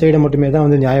 ப்ரோட்டோகனிஸ்ட் சைடை மட்டுமே தான்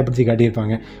வந்து நியாயப்படுத்தி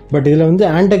காட்டியிருப்பாங்க. பட் இதில் வந்து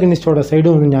ஆன்டகனிஸ்டோட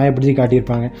சைடும் வந்து நியாயப்படுத்தி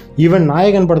காட்டியிருப்பாங்க. ஈவன்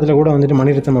நாயகன் படத்தில் கூட வந்துட்டு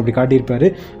மணிரத்னம் அப்படி காட்டியிருப்பார்.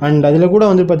 அண்ட் அதில் கூட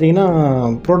வந்து பார்த்திங்கன்னா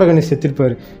ப்ரோட்டோகனிஸ்ட்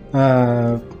செத்துருப்பார்.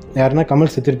 யாருன்னா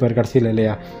கமல் செத்துருப்பார் கடைசியில்,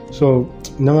 இல்லையா? ஸோ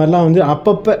இந்த மாதிரிலாம் வந்து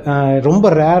அப்பப்போ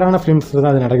ரொம்ப ரேரான ஃபிலிம்ஸில்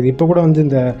தான் அது நடக்குது. இப்போ கூட வந்து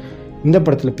இந்த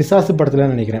படத்தில் பிசாசு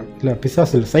படத்தில் நினைக்கிறேன், இல்லை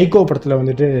பிசாசு இல்லை, சைக்கோ படத்தில்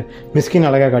வந்துட்டு மிஸ்கின்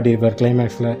அழகாக காட்டியிருப்பார்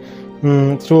கிளைமேக்ஸில்.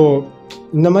 ஸோ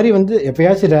இந்த மாதிரி வந்து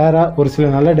எப்போயாச்சும் ரேராக ஒரு சில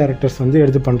நல்ல டேரக்டர்ஸ் வந்து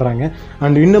எடுத்து பண்ணுறாங்க.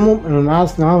 அண்ட் இன்னமும்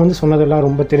நான் வந்து சொன்னதெல்லாம்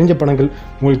ரொம்ப தெரிஞ்ச படங்கள்,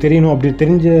 உங்களுக்கு தெரியணும், அப்படி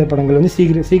தெரிஞ்ச படங்கள் வந்து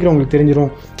சீக்கிரம் உங்களுக்கு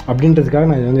தெரிஞ்சிடும் அப்படின்றதுக்காக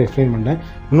நான் இதை வந்து எக்ஸ்பிளைன் பண்ணேன்.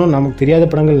 இன்னும் நமக்கு தெரியாத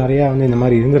படங்கள் நிறையா வந்து இந்த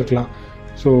மாதிரி இருந்திருக்கலாம்.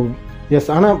 ஸோ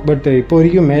எஸ், ஆனால் பட் இப்போ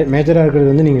வரைக்கும் மேஜராக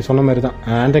இருக்கிறது வந்து நீங்கள் சொன்ன மாதிரி தான்,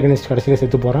 ஆன்டகனிஸ்ட் கடைசியில்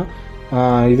செத்து போகிறான்,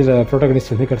 இதில்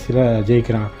ப்ரோட்டகனிஸ்ட் வந்து கடைசியில்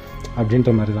ஜெயிக்கிறான்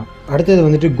அப்படின்ற மாதிரி தான். அடுத்தது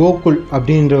வந்துட்டு கோகுல்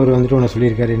அப்படின்றவர் வந்துட்டு ஒன்று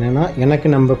சொல்லியிருக்காரு. என்னென்னா, எனக்கு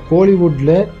நம்ம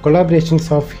கோலிவுட்டில் கொலாபரேஷன்ஸ்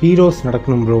ஆஃப் ஹீரோஸ்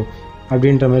நடக்கணும் ப்ரோ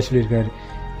அப்படின்ற மாதிரி சொல்லியிருக்காரு.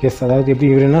 எஸ், அதாவது எப்படி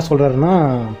இவர் என்ன சொல்கிறாருன்னா,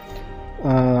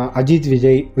 அஜித்,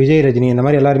 விஜய் ரஜினி இந்த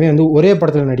மாதிரி எல்லாருமே வந்து ஒரே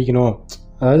படத்தில் நடிக்கணும்,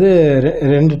 அதாவது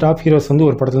 2 டாப் ஹீரோஸ் வந்து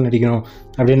ஒரு படத்தில் நடிக்கணும்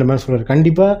அப்படின்ற மாதிரி சொல்கிறார்.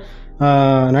 கண்டிப்பாக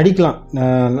நடிக்கலாம்,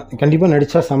 கண்டிப்பாக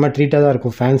நடித்தா செம்ம ட்ரீட்டாக தான்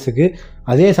இருக்கும் ஃபேன்ஸுக்கு.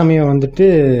 அதே சமயம் வந்துட்டு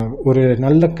ஒரு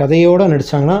நல்ல கதையோடு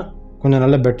நடித்தாங்கன்னா கொஞ்சம்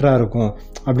நல்ல பெட்டராக இருக்கும்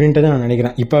அப்படின்ட்டு தான் நான்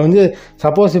நினைக்கிறேன். இப்போ வந்து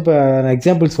சப்போஸ் இப்போ நான்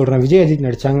எக்ஸாம்பிள் சொல்கிறேன், விஜய் அஜித்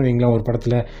நடித்தாங்கன்னு வைங்களேன் ஒரு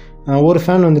படத்தில், ஒரு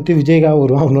ஃபேன் வந்துட்டு விஜய்காக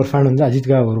வருவான், இன்னொரு ஃபேன் வந்து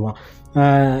அஜித்துக்காக வருவான்.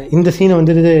 இந்த சீனை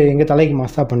வந்துட்டு எங்கள் தலைக்கு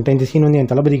மாசாக பண்ணிட்டேன், இந்த சீன் வந்து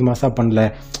என் தளபதிக்கு மாசாக பண்ணல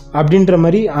அப்படின்ற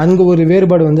மாதிரி அங்கே ஒரு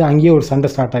வேறுபாடு வந்து அங்கேயே ஒரு சண்டை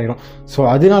ஸ்டார்ட் ஆகிடும். ஸோ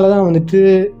அதனால தான் வந்துட்டு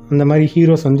அந்த மாதிரி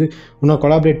ஹீரோஸ் வந்து இன்னும்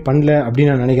கொலாபரேட் பண்ணல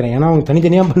அப்படின்னு நான் நினைக்கிறேன். ஏன்னா அவங்க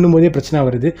தனித்தனியாக பண்ணும்போதே பிரச்சனை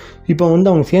வருது. இப்போ வந்து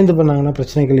அவங்க சேர்ந்து பண்ணாங்கன்னா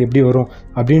பிரச்சனைகள் எப்படி வரும்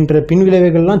அப்படின்ற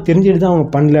பின்விளைவுகள்லாம் தெரிஞ்சுட்டு தான் அவங்க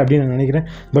பண்ணல அப்படின்னு நான் நினைக்கிறேன்.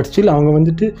 பட் ஸ்டில் அவங்க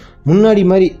வந்துட்டு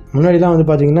முன்னாடிலாம் வந்து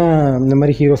பார்த்திங்கன்னா இந்த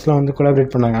மாதிரி ஹீரோஸ்லாம் வந்து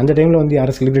கொலாபரேட் பண்ணாங்க. அந்த டைமில் வந்து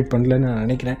யாரும் செலிப்ரேட் பண்ணலன்னு நான்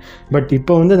நினைக்கிறேன். பட்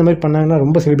இப்போ வந்து அந்த மாதிரி பண்ணாங்கன்னா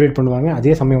ரொம்ப செலிப்ரேட் பண்ணுவாங்க.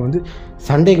 அதே சமயம் வந்து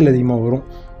சண்டைகள் அதிகமாக வரும்.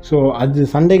 ஸோ அது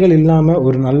சண்டைகள் இல்லாமல்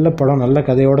ஒரு நல்ல படம் நல்ல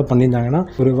கதையோடு பண்ணியிருந்தாங்கன்னா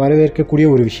ஒரு வரவேற்கக்கூடிய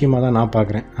ஒரு விஷயமாக தான் நான்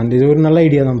பார்க்குறேன். அண்ட் இது ஒரு நல்ல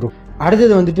ஐடியா தான் ப்ரோ.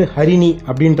 அடுத்தது வந்துட்டு ஹரிணி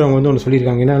அப்படின்றவங்க வந்து ஒன்று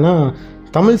சொல்லியிருக்காங்க. என்னென்னா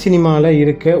தமிழ் சினிமாவில்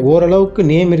இருக்க ஓரளவுக்கு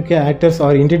நேம் இருக்க ஆக்டர்ஸ்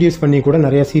இன்ட்ரடியூஸ் பண்ணி கூட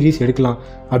நிறையா சீரீஸ் எடுக்கலாம்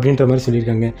அப்படின்ற மாதிரி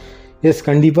சொல்லியிருக்காங்க. எஸ்,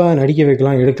 கண்டிப்பாக நடிக்க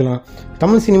வைக்கலாம், எடுக்கலாம்.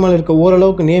 தமிழ் சினிமாவில் இருக்க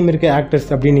ஓரளவுக்கு நேம் இருக்க ஆக்டர்ஸ்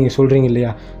அப்படின்னு நீங்கள் சொல்கிறீங்க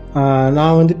இல்லையா,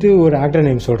 நான் வந்துட்டு ஒரு ஆக்டர்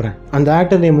நேம் சொல்கிறேன். அந்த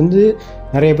ஆக்டர் நேம் வந்து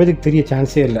நிறைய பேருக்கு தெரிய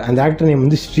சான்ஸே இல்லை. அந்த ஆக்டர் நேம்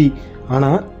வந்து ஸ்ரீ.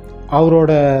 ஆனால்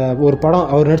அவரோட ஒரு படம்,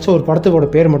 அவர் நடித்த ஒரு படத்தோட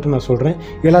பேர் மட்டும் நான் சொல்கிறேன்,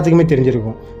 எல்லாத்துக்குமே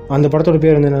தெரிஞ்சிருக்கும். அந்த படத்தோட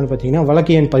பேர் வந்து என்னென்னு பார்த்தீங்கன்னா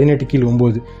வழக்கு எண்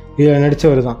 18/9. இதில்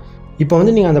நடித்தவர் தான். இப்போ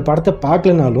வந்து நீங்கள் அந்த படத்தை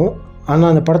பார்க்கலனாலும் ஆனால்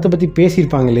அந்த படத்தை பற்றி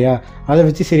பேசியிருப்பாங்க இல்லையா, அதை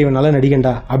வச்சு சரி இவன் நல்லா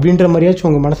நடிகண்டா அப்படின்ற மாதிரியாச்சும்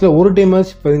உங்கள் மனசில் ஒரு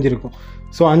டைமாச்சும் பதிஞ்சிருக்கும்.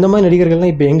 ஸோ அந்த மாதிரி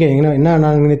நடிகர்கள்லாம் இப்போ என்ன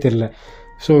ஆனாங்கன்னே தெரில.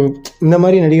 ஸோ இந்த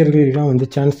மாதிரி நடிகர்களுக்கெல்லாம் வந்து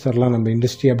சான்ஸ் தரலாம் நம்ம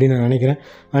இண்டஸ்ட்ரி அப்படின்னு நான் நினைக்கிறேன்.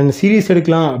 அண்ட் சீரீஸ்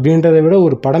எடுக்கலாம் அப்படின்றத விட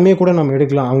ஒரு படமே கூட நம்ம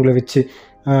எடுக்கலாம் அவங்கள வச்சு.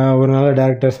 ஒரு நல்ல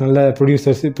டேரக்டர்ஸ், நல்ல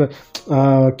ப்ரொடியூசர்ஸ். இப்போ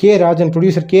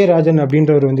ப்ரொடியூசர் கே ராஜன்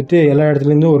அப்படின்றவர் வந்துட்டு எல்லா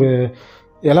இடத்துலேருந்தும் ஒரு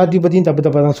எல்லாத்தையும் பற்றியும்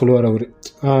தப்பாக தான் சொல்லுவார் அவர்.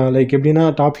 லைக் எப்படின்னா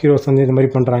டாப் ஹீரோஸ் வந்து இந்த மாதிரி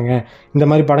பண்ணுறாங்க, இந்த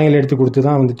மாதிரி படங்கள் எடுத்து கொடுத்து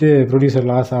தான் வந்துட்டு ப்ரொடியூசர்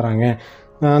லாஸ் ஆகிறாங்க.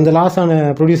 அந்த லாஸ் ஆன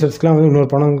ப்ரொடியூசர்ஸ்க்கெலாம் வந்து இன்னொரு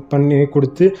படம் பண்ணி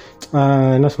கொடுத்து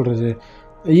என்ன சொல்கிறது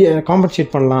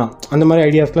காம்பன்சேட் பண்ணலாம், அந்த மாதிரி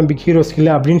ஐடியாஸ்லாம் பிக் ஹீரோஸ்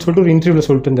இல்லை அப்படின்னு சொல்லிட்டு ஒரு இன்டர்வியூவில்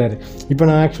சொல்லிட்டு இருந்தார். இப்போ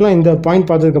நான் ஆக்சுவலாக இந்த பாயிண்ட்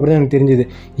பார்த்ததுக்கப்புறம் தான் எனக்கு தெரிஞ்சுது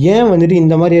ஏன் வந்துட்டு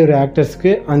இந்த மாதிரி ஒரு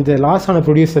ஆக்டர்ஸ்க்கு அந்த லாஸ் ஆன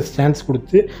ப்ரொடியூசர்ஸ் சான்ஸ்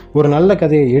கொடுத்து ஒரு நல்ல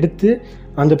கதையை எடுத்து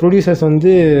அந்த ப்ரொடியூசர்ஸ்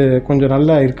வந்து கொஞ்சம்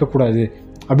நல்லா இருக்கக்கூடாது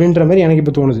அப்படின்ற மாதிரி எனக்கு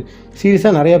இப்போ தோணுது.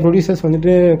 சீரியஸாக நிறையா ப்ரொடியூசர்ஸ்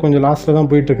வந்துட்டு கொஞ்சம் லாஸ்ட்டில் தான்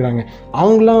போயிட்டுருக்குறாங்க.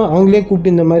 அவங்களே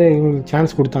கூப்பிட்டு இந்த மாதிரி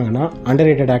சான்ஸ் கொடுத்தாங்கன்னா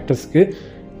அண்டர்ரேட்டட் ஆக்டர்ஸ்க்கு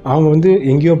அவங்க வந்து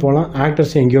எங்கேயோ போகலாம்,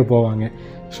 ஆக்டர்ஸ் எங்கேயோ போவாங்க.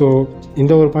 ஸோ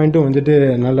இந்த ஒரு பாயிண்ட்டும் வந்துட்டு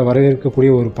நல்ல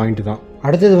வரவேற்கக்கூடிய ஒரு பாயிண்ட்டு தான்.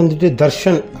 அடுத்தது வந்துட்டு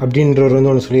தர்ஷன் அப்படின்றவர்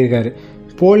வந்து ஒன்று சொல்லியிருக்காரு,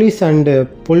 போலீஸ் அண்டு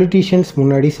பொலிட்டீஷியன்ஸ்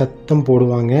முன்னாடி சத்தம்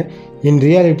போடுவாங்க, in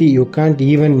reality you Gantt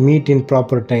even meet in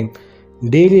proper time,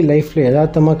 daily லைஃப்பில்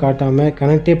யதார்த்தமாக காட்டாமல்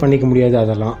கனெக்டே பண்ணிக்க முடியாது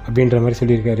அதெல்லாம் அப்படின்ற மாதிரி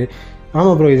சொல்லியிருக்காரு.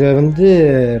 ஆமாம் ப்ரோ, இது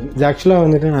ஆக்சுவலாக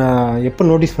வந்துட்டு நான் எப்போ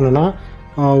நோட்டீஸ் பண்ணேன்னா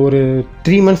ஒரு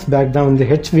 3 months பேக் தான் வந்து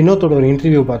வினோத்தோட ஒரு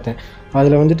இன்டர்வியூ பார்த்தேன்.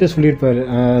 அதில் வந்துட்டு சொல்லியிருப்பார்,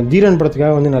 தீரன்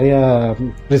படத்துக்காக வந்து நிறையா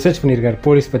ரிசர்ச் பண்ணியிருக்காரு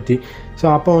போலீஸ் பற்றி. ஸோ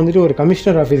அப்போ வந்துட்டு ஒரு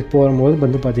கமிஷனர் ஆஃபீஸ்க்கு போகும்போது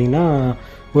வந்து பார்த்திங்கன்னா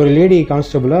ஒரு லேடி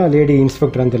லேடி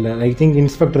இன்ஸ்பெக்டரான்னு தெரியல, ஐ திங்க்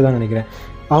இன்ஸ்பெக்டர் தான் நினைக்கிறேன்,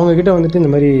 அவங்கக்கிட்ட வந்துட்டு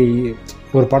இந்த மாதிரி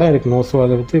ஒரு படம் எடுக்கணும், ஸோ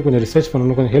அதை பற்றி கொஞ்சம் ரிசர்ச்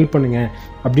பண்ணணும், கொஞ்சம் ஹெல்ப் பண்ணுங்கள்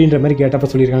அப்படின்ற மாதிரி கேட்டப்போ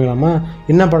சொல்லியிருக்காங்களாமா,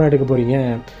 என்ன படம் எடுக்க போகிறீங்க,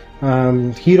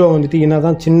 ஹீரோ வந்துட்டு என்ன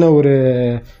தான் சின்ன ஒரு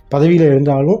பதவியில்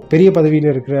இருந்தாலும் பெரிய பதவியில்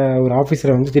இருக்கிற ஒரு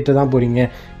ஆஃபீஸரை வந்து திட்ட தான் போகிறீங்க,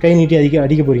 கை நீட்டி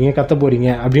அடிக்க போகிறீங்க, கத்த போகிறீங்க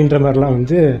அப்படின்ற மாதிரிலாம்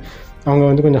வந்து அவங்க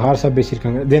வந்து கொஞ்சம் ஹார்ஷாக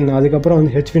பேசியிருக்காங்க. தென் அதுக்கப்புறம்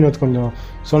வந்து வினோத் கொஞ்சம்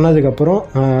சொன்னதுக்கப்புறம்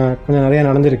கொஞ்சம் நிறையா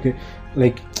நடந்திருக்கு.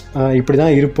 லைக் இப்படி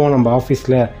தான் இருப்போம் நம்ம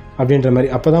ஆஃபீஸில் அப்படின்ற மாதிரி.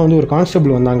 அப்போ தான் வந்து ஒரு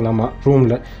கான்ஸ்டபிள் வந்தாங்களாமா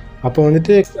ரூமில். அப்போ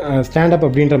வந்துட்டு ஸ்டாண்டப்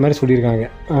அப்படின்ற மாதிரி சொல்லியிருக்காங்க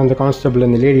அந்த கான்ஸ்டபிள்,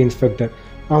 அந்த லேடி இன்ஸ்பெக்டர்.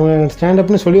 அவங்க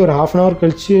ஸ்டாண்டப்னு சொல்லி ஒரு 1/2 hour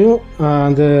கழிச்சும்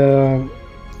அந்த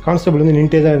கான்ஸ்டபிள் வந்து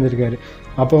நின்றுட்டே தான் இருந்திருக்காரு.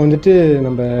 அப்போ வந்துட்டு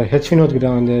நம்ம வினோத் கிட்ட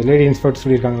அந்த லேடி இன்ஸ்பெக்டர்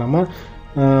சொல்லியிருக்காங்களாமா,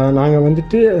 நாங்கள்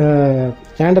வந்துட்டு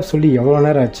ஸ்டாண்டப் சொல்லி எவ்வளோ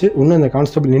நேரம் ஆச்சு, இன்னும் அந்த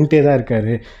கான்ஸ்டபிள் நின்றுட்டே தான்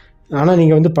இருக்கார். ஆனால்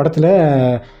நீங்கள் வந்து படத்தில்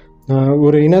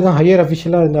ஒரு என்னதான் ஹையர்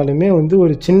அஃபிஷியலாக இருந்தாலுமே வந்து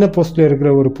ஒரு சின்ன போஸ்ட்டில் இருக்கிற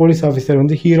ஒரு போலீஸ் ஆஃபீஸர்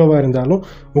வந்து ஹீரோவாக இருந்தாலும்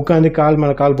உட்காந்து கால்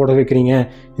மேலே கால் போட வைக்கிறீங்க,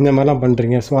 இந்த மாதிரிலாம்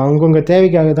பண்ணுறீங்க. ஸோ அவங்கவுங்க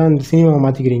தேவைக்காக தான் இந்த சினிமாவை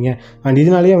மாற்றிக்கிறீங்க. அண்ட்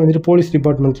இதனாலேயே வந்துட்டு போலீஸ்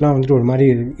டிபார்ட்மெண்ட்லாம் வந்துட்டு ஒரு மாதிரி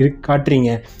காட்டுறீங்க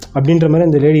அப்படின்ற மாதிரி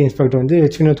அந்த லேடி இன்ஸ்பெக்டர் வந்து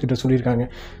வினோத் கிட்ட சொல்லியிருக்காங்க.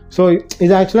 ஸோ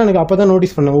இது ஆக்சுவலாக எனக்கு அப்போ தான்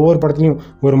நோட்டீஸ் பண்ணேன். ஒவ்வொரு படத்துலையும்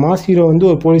ஒரு மாஸ் ஹீரோ வந்து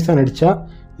ஒரு போலீஸாக நடித்தா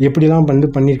எப்படிலாம்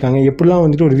பண்ணியிருக்காங்க, எப்படிலாம்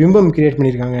வந்துட்டு ஒரு பிம்பம் கிரியேட்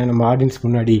பண்ணியிருக்காங்க நம்ம ஆடியன்ஸ்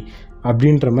முன்னாடி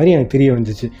அப்படின்ற மாதிரி எனக்கு தெரிய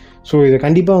வந்துச்சு. ஸோ இதை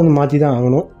கண்டிப்பாக வந்து மாற்றி தான்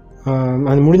ஆகணும்.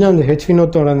 அது முடிஞ்சால் அந்த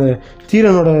வினோத்தோட அந்த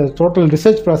தீரனோட டோட்டல்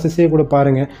ரிசர்ச் ப்ராசஸே கூட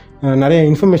பாருங்கள், நிறைய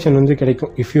இன்ஃபர்மேஷன் வந்து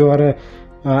கிடைக்கும் if you are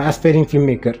aspiring film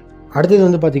maker. அடுத்தது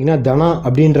வந்து பார்த்திங்கன்னா தனா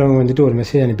அப்படின்றவங்க வந்துட்டு ஒரு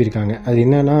மெசேஜ் அனுப்பியிருக்காங்க. அது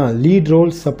என்னென்னா lead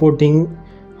role supporting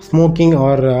smoking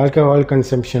R alcohol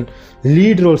consumption.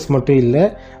 Lead Rolle's மட்டும் இல்லை,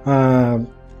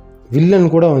 வில்லன்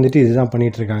கூட வந்துட்டு இதுதான்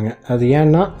பண்ணிகிட்ருக்காங்க. அது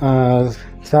ஏன்னா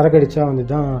சரக்கு அடித்தா வந்து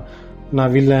தான்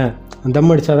நான் வில்லன்,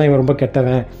 தம் அடித்தா தான் இவன் ரொம்ப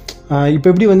கெட்டவன். இப்போ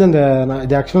எப்படி வந்து அந்த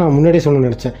இது ஆக்சுவலாக நான் முன்னாடியே சொல்லணும்னு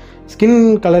நினச்சேன், ஸ்கின்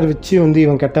கலர் வச்சு வந்து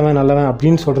இவன் கெட்டவன் நல்லவன்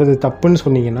அப்படின்னு சொல்கிறது தப்புன்னு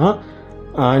சொன்னீங்கன்னா,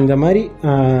 இந்த மாதிரி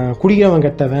குடிக்கிறவன்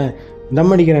கெட்டவன்,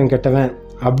 தம் அடிக்கிறவன் கெட்டவன்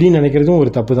அப்படின்னு நினைக்கிறதும்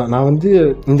ஒரு தப்பு தான். நான் வந்து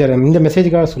இந்த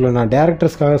மெசேஜுக்காக சொல்ல, நான்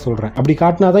டேரக்டர்ஸ்க்காக சொல்கிறேன். அப்படி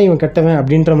காட்டினா தான் இவன் கெட்டவன்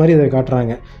அப்படின்ற மாதிரி அதை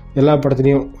காட்டுறாங்க எல்லா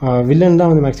படத்துலையும். வில்லன் தான்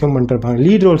வந்து மேக்ஸிமம் பண்ணிட்டுருப்பாங்க.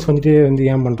 லீட் ரோல்ஸ் வந்துட்டு வந்து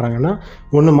ஏன் பண்ணுறாங்கன்னா,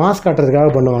 ஒன்று மாஸ்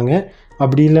காட்டுறதுக்காக பண்ணுவாங்க,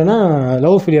 அப்படி இல்லைன்னா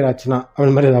லவ் ஃபெயிலியர் ஆச்சுன்னா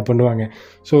அந்த மாதிரி எதாவது பண்ணுவாங்க.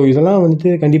 ஸோ இதெல்லாம்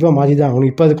வந்துட்டு கண்டிப்பாக மாற்றி தான் ஆகணும்.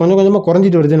 இப்போ அது கொஞ்சம் கொஞ்சமாக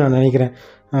குறைஞ்சிட்டு வருதுன்னு நான் நினைக்கிறேன்.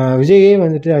 விஜயே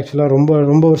வந்துட்டு ஆக்சுவலாக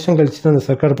ரொம்ப வருஷம் கழிச்சு தான் அந்த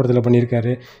சர்க்கார் படத்தில்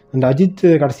பண்ணியிருக்காரு. அண்ட் அஜித்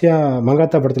கடைசியாக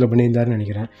மங்காத்தா படத்தில் பண்ணியிருந்தாருன்னு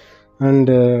நினைக்கிறேன்.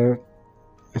 அண்டு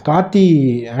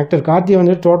ஆக்டர் கார்த்தி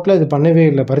வந்துட்டு டோட்டலாக இது பண்ணவே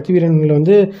இல்லை. பருத்தி வீரனில்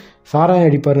வந்து சாராயம்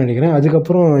அடிப்பார்னு நினைக்கிறேன்,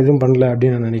 அதுக்கப்புறம் எதுவும் பண்ணல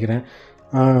அப்படின்னு நான் நினைக்கிறேன்.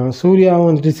 சூர்யாவும்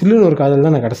வந்துட்டு சில்லுன்னு ஒரு காதல்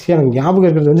தான், நான் கடைசியாக எனக்கு ஞாபகம்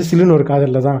இருக்கிறது வந்து சில்லுன்னு ஒரு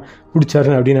காதலில் தான்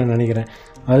பிடிச்சாருன்னு அப்படின்னு நான் நினைக்கிறேன்.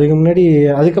 அதுக்கு முன்னாடி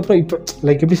அதுக்கப்புறம் இப்போ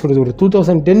லைக் எப்படி சொல்கிறது, ஒரு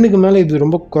 2010க்கு மேலே இது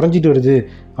ரொம்ப குறைஞ்சிட்டு வருது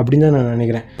அப்படின்னு தான் நான்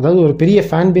நினைக்கிறேன். அதாவது ஒரு பெரிய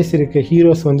ஃபேன் பேஸ் இருக்க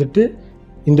ஹீரோஸ் வந்துட்டு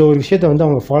இந்த ஒரு விஷயத்தை வந்து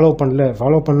அவங்க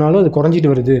ஃபாலோ பண்ணாலும் அது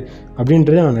குறைஞ்சிட்டு வருது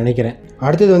அப்படின்றத நான் நினைக்கிறேன்.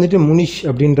 அடுத்தது வந்துட்டு முனிஷ்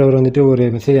அப்படின்றவர் வந்துட்டு ஒரு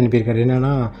மெசேஜ் அனுப்பியிருக்காரு.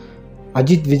 என்னென்னா,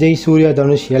 அஜித், விஜய், சூர்யா,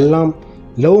 தனுஷ் எல்லாம்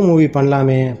லவ் மூவி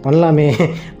பண்ணலாமே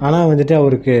ஆனால் வந்துட்டு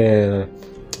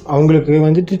அவங்களுக்கு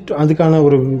வந்துட்டு அதுக்கான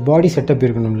ஒரு பாடி செட்டப்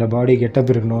இருக்கணும்ல, பாடி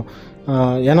கெட்டப் இருக்கணும்.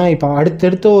 ஏன்னா இப்போ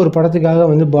அடுத்தடுத்த ஒரு படத்துக்காக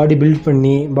வந்து பாடி பில்ட்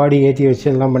பண்ணி பாடி ஏற்றி வச்சு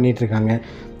எல்லாம் பண்ணிகிட்ருக்காங்க.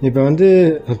 இப்போ வந்து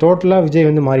டோட்டலாக விஜய்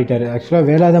வந்து மாறிட்டார். ஆக்சுவலாக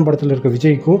வேலாயுதம் படத்தில் இருக்க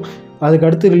விஜய்க்கும் அதுக்கு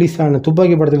அடுத்து ரிலீஸ் ஆன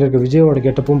துப்பாக்கி படத்தில் இருக்க விஜயோட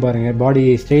கெட்டப்பும் பாருங்கள், பாடி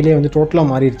ஸ்டைலே வந்து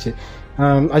டோட்டலாக மாறிடுச்சு.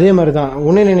 அதே மாதிரி தான்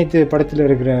உன்னை நினைத்து படத்தில்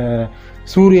இருக்கிற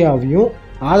சூர்யாவையும்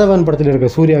ஆதவன் படத்தில் இருக்க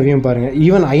சூர்யாவையும் பாருங்கள்,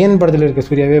 ஈவன் அயன் படத்தில் இருக்க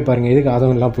சூர்யாவே பாருங்கள், எதுக்கு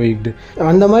ஆதவன்லாம் போய்கிட்டு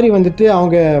அந்த மாதிரி வந்துட்டு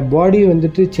அவங்க பாடி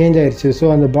வந்துட்டு சேஞ்ச் ஆயிடுச்சு. ஸோ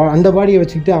அந்த பாடியை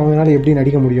வச்சுக்கிட்டு அவங்களால எப்படி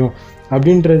நடிக்க முடியும்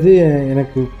அப்படின்றது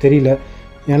எனக்கு தெரியல.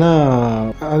 ஏன்னா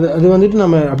அது வந்துட்டு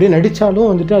நம்ம அப்படியே நடித்தாலும்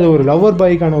வந்துட்டு அது ஒரு லவ்வர்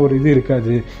பாய்க்கான ஒரு இது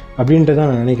இருக்காது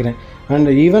அப்படின்றதான் நான் நினைக்கிறேன். அண்ட்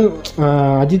ஈவன்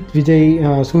அஜித், விஜய்,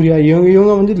 சூர்யா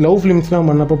இவங்க வந்து லவ் ஃபிலிம்ஸ்லாம்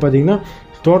பண்ணப்போ பார்த்திங்கன்னா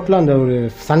டோட்டலாக அந்த ஒரு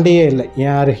சண்டையே இல்லை,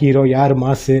 யார் ஹீரோ யார்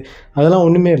மாசு அதெல்லாம்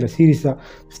ஒன்றுமே இல்லை. சீரியஸாக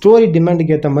ஸ்டோரி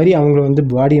டிமாண்டுக்கு ஏற்ற மாதிரி அவங்க வந்து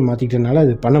பாடியை மாற்றிக்கிட்டனால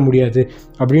அது பண்ண முடியாது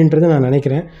அப்படின்றத நான்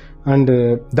நினைக்கிறேன். அண்டு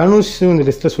தனுஷும் இந்த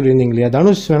லிஸ்ட்டில் சொல்லியிருந்தீங்க இல்லையா,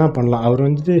 தனுஷ் வேணால் பண்ணலாம். அவர்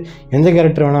வந்துட்டு எந்த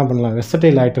கேரக்டர் வேணால் பண்ணலாம்,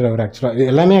 வெர்சடைல் ஆக்டர் அவர். ஆக்சுவலாக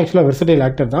எல்லாமே வெர்சடைல்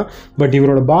ஆக்டர் தான், பட்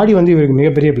இவரோட பாடி வந்து இவருக்கு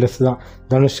மிகப்பெரிய ப்ளஸ் தான்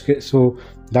தனுஷ்க்கு. ஸோ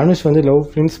தனுஷ் வந்து லவ்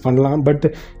ஃபிலிம்ஸ் பண்ணலாம்.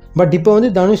 பட் இப்போ வந்து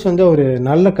தனுஷ் வந்து ஒரு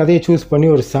நல்ல கதையை சூஸ் பண்ணி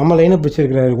ஒரு செம லைனை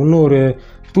பிடிச்சிருக்கிறாரு. இன்னும் ஒரு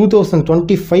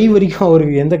 2025 வரைக்கும்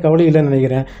அவருக்கு எந்த கவலையும் இல்லைன்னு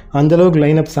நினைக்கிறேன். அந்தளவுக்கு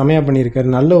லைனப் செமையாக பண்ணியிருக்காரு,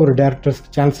 நல்ல ஒரு டேரக்டர்ஸ்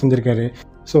சான்ஸ் வந்திருக்காரு.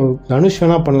 ஸோ தனுஷ்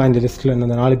வேணால் பண்ணலாம் இந்த லிஸ்ட்டில்.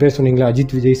 அந்த 4 பேர் சொன்னீங்களா,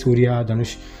 அஜித், விஜய், சூர்யா,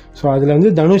 தனுஷ். ஸோ அதில் வந்து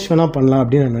தனுஷ் வேணால் பண்ணலாம்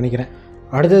அப்படின்னு நான் நினைக்கிறேன்.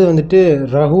 அடுத்தது வந்துட்டு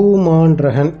ரகுமான்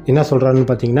ரஹன் என்ன சொல்கிறாருன்னு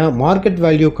பார்த்தீங்கன்னா, மார்க்கெட்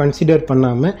வேல்யூ கன்சிடர்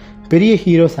பண்ணாமல் பெரிய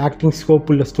ஹீரோஸ் ஆக்டிங் ஸ்கோப்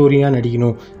உள்ள ஸ்டோரியாக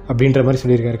நடிக்கணும் அப்படின்ற மாதிரி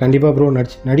சொல்லியிருக்காரு. கண்டிப்பாக ப்ரோ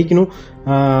நடிக்கணும்.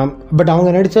 பட் அவங்க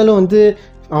நடித்தாலும் வந்து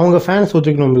அவங்க ஃபேன்ஸ்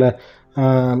ஒத்துக்கணும்ல.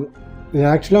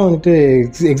 ஆக்சுவலாக வந்துட்டு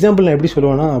எக்ஸாம்பிள் நான் எப்படி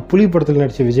சொல்லுவேன்னா, புலி படத்தில்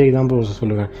நடித்த விஜய் தான் ப்ரோ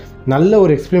சொல்லுவேன். நல்ல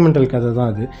ஒரு எக்ஸ்பெரிமெண்டல் கதை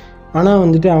தான் அது. ஆனால்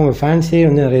வந்துட்டு அவங்க ஃபேன்ஸே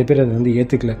வந்து நிறைய பேர் அதை வந்து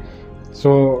ஏற்றுக்கல.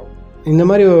 ஸோ இந்த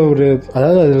மாதிரி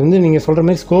அதாவது அது வந்து நீங்கள் சொல்கிற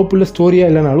மாதிரி ஸ்கோப் உள்ள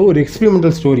ஸ்டோரியாக இல்லைனாலும் ஒரு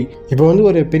எக்ஸ்பெரிமெண்டல் ஸ்டோரி. இப்போ வந்து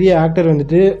ஒரு பெரிய ஆக்டர்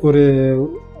வந்துட்டு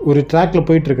ஒரு ட்ராக்கில்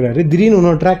போயிட்டுருக்கிறாரு, திடீர்னு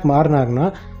இன்னொரு ட்ராக் மாறினாங்கன்னா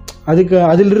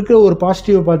அதில் இருக்கிற ஒரு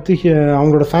பாசிட்டிவை பார்த்து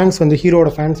அவங்களோட ஃபேன்ஸ் வந்து ஹீரோட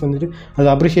ஃபேன்ஸ் வந்துட்டு அதை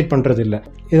அப்ரிஷியேட் பண்ணுறது இல்லை.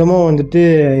 இதமோ வந்துட்டு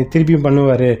திருப்பியும்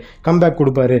பண்ணுவார், கம்பேக்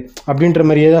கொடுப்பாரு அப்படின்ற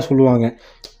மாதிரியே தான் சொல்லுவாங்க.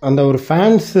 அந்த ஒரு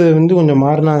ஃபேன்ஸ் வந்து கொஞ்சம்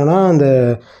மாறினாங்கன்னா அந்த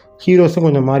ஹீரோஸும்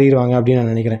கொஞ்சம் மாறிடுவாங்க அப்படின்னு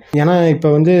நான் நினைக்கிறேன். ஏன்னா இப்போ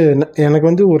வந்து எனக்கு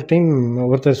வந்து ஒரு டைம்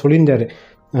ஒருத்தர் சொல்லியிருந்தார்,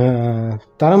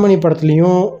 தரமணி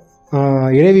படத்துலேயும்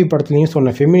இறைவி படத்துலேயும்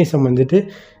சொன்ன ஃபெமினிசம் வந்துட்டு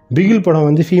பிகில் படம்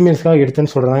வந்து ஃபீமேல்ஸ்க்காக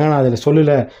எடுத்தேன்னு சொல்கிறாங்க, ஆனால் அதில்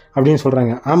சொல்லலை அப்படின்னு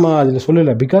சொல்கிறாங்க. ஆமாம், அதில்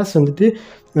சொல்லலை. பிகாஸ் வந்துட்டு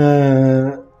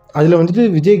அதில் வந்துட்டு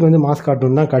விஜய்க்கு வந்து மாஸ்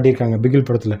காட்டணுன்னு தான் காட்டியிருக்காங்க பிகில்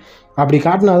படத்தில். அப்படி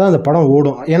காட்டினா தான் அந்த படம்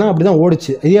ஓடும். ஏன்னா அப்படி தான்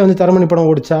ஓடிச்சு. இதே வந்து தரமணி படம்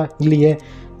ஓடிச்சா இல்லையே.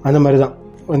 அந்த மாதிரி தான்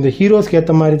அந்த ஹீரோஸ்க்கு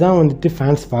ஏற்ற மாதிரி தான் வந்துட்டு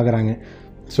ஃபேன்ஸ் பார்க்குறாங்க.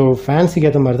 ஸோ ஃபேன்ஸுக்கு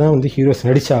ஏற்ற மாதிரி தான் வந்து ஹீரோஸ்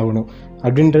நடிச்சாகணும்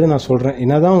அப்படின்றத நான் சொல்கிறேன்.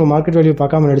 என்ன தான் அவங்க மார்க்கெட் வேல்யூ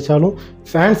பார்க்காம நடித்தாலும்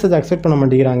ஃபேன்ஸ் அதை அக்செப்ட் பண்ண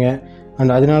மாட்டேங்கிறாங்க.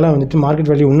 அண்ட் அதனால வந்துட்டு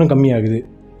மார்க்கெட் வேல்யூ இன்னும் கம்மியாகுது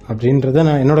அப்படின்றத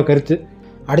நான் என்னோட கருத்து.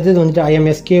 அடுத்தது வந்துட்டு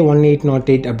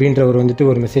IMSK1808 அப்படின்றவர் வந்துட்டு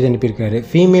ஒரு மெசேஜ் அனுப்பியிருக்காரு.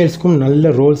 ஃபீமேல்ஸ்க்கும்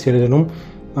நல்ல ரோல்ஸ் எழுதணும்,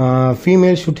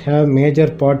 female should have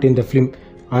major part in the film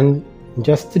and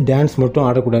just dance மட்டும்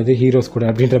ஆடக்கூடாது ஹீரோஸ் கூட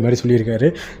அப்படின்ற மாதிரி சொல்லியிருக்காரு.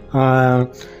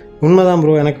 உண்மைதான்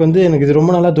ப்ரோ. எனக்கு இது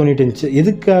ரொம்ப நாளாக தோணிட்டு இருந்துச்சு,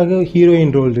 எதுக்காக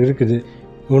ஹீரோயின் ரோல் இருக்குது,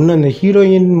 ஒன்று அந்த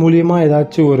ஹீரோயின் மூலியமாக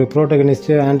ஏதாச்சும் ஒரு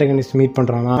ப்ரோட்டகனிஸ்ட்டு ஆன்டகனிஸ்ட் மீட்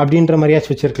பண்ணுறானா அப்படின்ற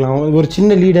மாதிரியாச்சும் வச்சுருக்கலாம். ஒரு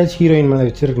சின்ன லீடாச்சும் ஹீரோயின் மேலே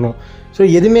வச்சுருக்கணும். ஸோ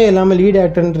எதுவுமே இல்லாமல் லீட்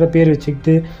ஆக்டர்ன்ற பேர்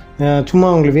வச்சுக்கிட்டு சும்மா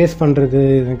அவங்களை வேஸ்ட் பண்ணுறது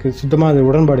எனக்கு சுத்தமாக அது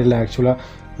உடன்பாடு இல்லை ஆக்சுவலாக.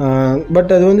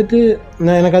 பட் அது வந்துட்டு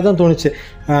எனக்கு அதுதான் தோணுச்சு.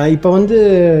 இப்போ வந்து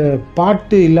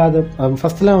பாட்டு இல்லாத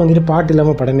ஃபஸ்ட்லாம் வந்துட்டு பாட்டு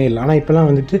இல்லாமல் படமே இல்லை. ஆனால் இப்போலாம்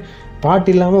வந்துட்டு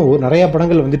பாட்டு இல்லாமல் நிறையா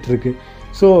படங்கள் வந்துட்டு இருக்குது.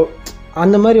 ஸோ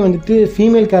அந்த மாதிரி வந்துட்டு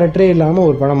ஃபீமேல் கேரக்டரே இல்லாமல்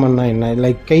ஒரு படம் பண்ணால் என்ன,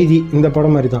 லைக் கைதி இந்த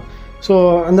படம் மாதிரி தான். ஸோ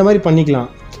அந்த மாதிரி பண்ணிக்கலாம்.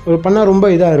 பண்ணால் ரொம்ப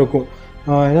இதாக இருக்கும்,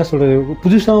 என்ன சொல்கிறது,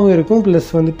 புதுசாகவும் இருக்கும், ப்ளஸ்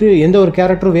வந்துட்டு எந்த ஒரு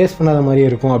கேரக்டரும் வேஸ்ட் பண்ணாத மாதிரியே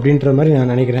இருக்கும் அப்படின்ற மாதிரி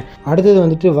நான் நினைக்கிறேன். அடுத்தது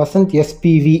வந்துட்டு வசந்த்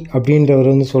எஸ்பிவி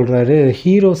அப்படின்றவர் வந்து சொல்கிறாரு,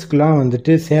 ஹீரோஸ்க்கெலாம்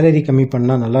வந்துட்டு சேலரி கம்மி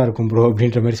பண்ணால் நல்லாயிருக்கும் ப்ரோ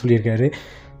அப்படின்ற மாதிரி சொல்லியிருக்காரு.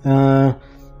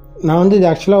 நான் வந்து இது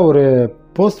ஆக்சுவலாக ஒரு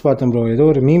போஸ்ட் பார்த்தேன் ப்ரோ, ஏதோ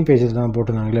ஒரு மீம் பேஜில் தான்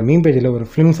போட்டிருந்தாங்களே, மீம் பேஜில் ஒரு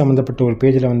ஃபிலிம் சம்மந்தப்பட்ட ஒரு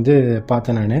பேஜில் வந்து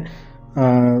பார்த்தேன் நான்.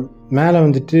 மேலே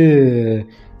வந்துட்டு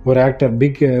ஒரு ஆக்டர்,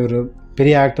 ஒரு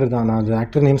பெரிய ஆக்டர் தான், நான் அது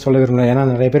ஆக்டர் நேம் சொல்ல விரும்பல, ஏன்னா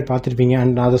நிறைய பேர் பார்த்துருப்பீங்க.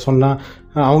 அண்ட் அதை சொன்னால்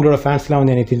அவங்களோட ஃபேன்ஸ்லாம்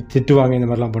வந்து என்னை திட்டுவாங்க, இந்த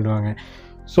மாதிரிலாம் பண்ணுவாங்க.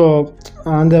 ஸோ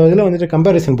அந்த இதில் வந்துட்டு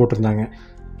கம்பேரிசன் போட்டிருந்தாங்க.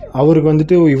 அவருக்கு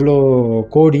வந்துட்டு இவ்வளோ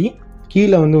கோடி,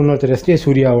 கீழே வந்து இன்னொருத்தர் எஸ்ஏ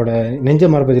சூர்யாவோட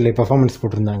நெஞ்ச மரபதில்லை பர்ஃபார்மன்ஸ்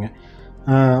போட்டிருந்தாங்க,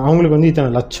 அவங்களுக்கு வந்து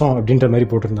இத்தனை லட்சம் அப்படின்ற மாதிரி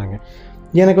போட்டிருந்தாங்க.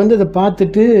 எனக்கு வந்து அதை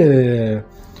பார்த்துட்டு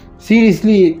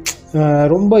சீரியஸ்லி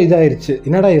ரொம்ப இதாகிடுச்சு.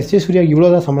 என்னடா எஸ்ஏ சூர்யாவுக்கு இவ்வளோ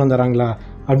தான் சம்பளம் தராங்களா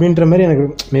அப்படின்ற மாதிரி எனக்கு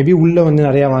மேபி உள்ளே வந்து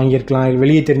நிறையா வாங்கியிருக்கலாம்,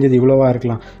 வெளியே தெரிஞ்சது இவ்வளோவா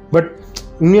இருக்கலாம். பட்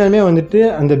உண்மையாலுமே வந்துட்டு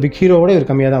அந்த பிக் ஹீரோவோட இவர்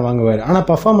கம்மியாக தான் வாங்குவார். ஆனால்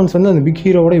பர்ஃபார்மன்ஸ் வந்து அந்த பிக்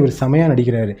ஹீரோவோட இவர் செமையாக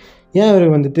நடிக்கிறாரு. ஏன் இவர்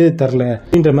வந்துட்டு தரல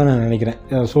அப்படின்ற மாதிரி நான் நினைக்கிறேன்.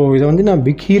 ஸோ இதை வந்து நான்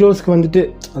பிக் ஹீரோஸ்க்கு வந்துட்டு,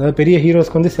 அதாவது பெரிய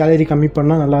ஹீரோஸ்க்கு வந்து சேலரி கம்மி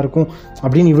பண்ணால் நல்லாயிருக்கும்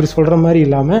அப்படின்னு இவர் சொல்கிற மாதிரி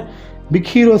இல்லாமல்,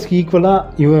 பிக் ஹீரோஸ்க்கு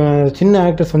ஈக்குவலாக சின்ன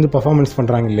ஆக்டர்ஸ் வந்து பர்ஃபார்மன்ஸ்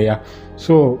பண்ணுறாங்க இல்லையா,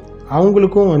 ஸோ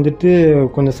அவங்களுக்கும் வந்துட்டு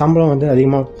கொஞ்சம் சம்பளம் வந்து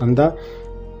அதிகமாக வந்தால்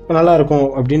நல்லாயிருக்கும்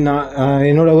அப்படின்னு நான்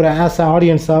என்னோடய ஒரு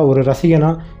ஆடியன்ஸாக, ஒரு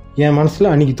ரசிகனாக என் மனசில்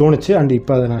அன்றைக்கி தோணுச்சு. அண்ட்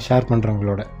இப்போ அதை நான் ஷேர் பண்ணுறேன்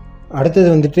உங்களோட. அடுத்தது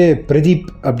வந்துட்டு பிரதீப்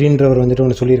அப்படின்றவர் வந்துட்டு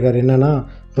ஒன்று சொல்லியிருக்காரு, என்னென்னா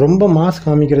ரொம்ப மாஸ்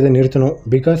காமிக்கிறத நிறுத்தணும்,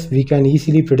 because we can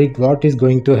easily predict what is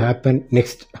going to happen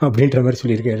next அப்படின்ற மாதிரி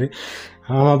சொல்லியிருக்காரு.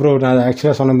 ஆமாம் ப்ரோ, நான் அதை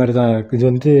ஆக்சுவலாக சொன்ன மாதிரி தான். இது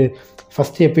வந்து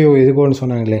ஃபஸ்ட்டு எப்போயோ எதுக்கோன்னு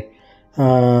சொன்னாங்களே,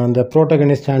 அந்த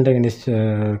ப்ரோட்டகனிஸ்ட் ஆன்டகனிஸ்ட்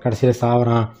கடைசியில்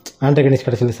சாவறான், ஆன்டகனிஸ்ட்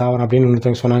கடைசியில் சாவறான் அப்படின்னு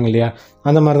ஒருத்தவங்க சொன்னாங்க இல்லையா,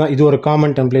 அந்த மாதிரி தான் இது ஒரு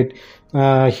காமன் டெம்ப்ளேட்.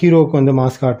 ஹீரோவுக்கு வந்து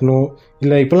மாஸ் காட்டணும்,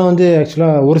 இல்லை இப்போலாம் வந்து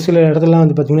ஆக்சுவலாக ஒரு சில இடத்துலலாம்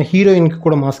வந்து பார்த்திங்கன்னா ஹீரோயினுக்கு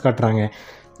கூட மாஸ் காட்டுறாங்க.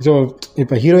 ஸோ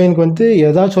இப்போ ஹீரோயினுக்கு வந்து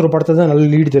ஏதாச்சும் ஒரு படத்தை தான் நல்ல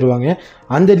லீடு தருவாங்க,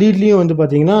 அந்த லீட்லேயும் வந்து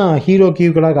பார்த்திங்கன்னா ஹீரோக்கு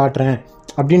ஈக்குவலாக காட்டுறேன்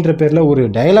அப்படின்ற பேரில் ஒரு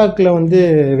டைலாக்ல வந்து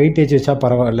வெயிட்டேஜ் வச்சா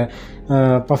பரவாயில்ல,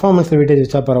 பர்ஃபார்மன்ஸில் வெயிட்டேஜ்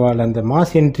வச்சா பரவாயில்ல, அந்த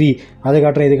மாஸ் என்ட்ரி அதை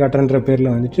காட்டுறேன் இது காட்டுறேன்ற பேரில்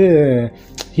வந்துட்டு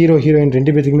ஹீரோயின்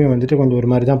ரெண்டு பேத்துக்குமே வந்துட்டு கொஞ்சம் ஒரு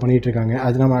மாதிரி தான் பண்ணிகிட்ருக்காங்க.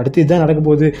 அது நம்ம அடுத்து இதுதான் நடக்க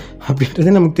போகுது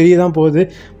அப்படின்றது நமக்கு தெரிய தான் போகுது.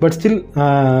 But still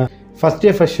first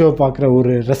day first show பார்க்குற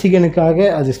ஒரு ரசிகனுக்காக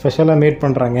அது ஸ்பெஷலாக மேட்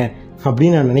பண்ணுறாங்க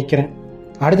அப்படின்னு நான் நினைக்கிறேன்.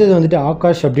 அடுத்தது வந்துட்டு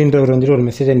ஆகாஷ் அப்படின்றவர் வந்துட்டு ஒரு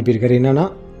மெசேஜ் அனுப்பியிருக்காரு, என்னென்னா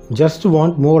just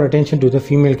want more attention to the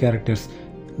female characters,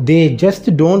 they just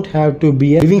don't have to be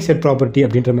a living set property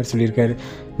அப்படின்ற மாதிரி சொல்லியிருக்காரு.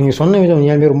 நீங்கள் சொன்ன விதம்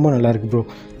உண்மையாலுமே ரொம்ப நல்லாயிருக்கு ப்ரோ.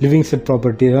 லிவிங் செட்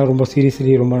ப்ராப்பர்ட்டி இதெல்லாம் ரொம்ப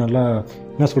சீரியஸ்லி ரொம்ப நல்லா,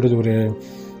 என்ன சொல்கிறது, ஒரு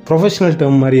ப்ரொஃபஷ்னல்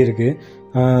டேர்ம் மாதிரி இருக்குது.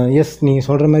 எஸ், நீங்கள்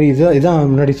சொல்கிற மாதிரி இதான்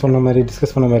முன்னாடி சொன்ன மாதிரி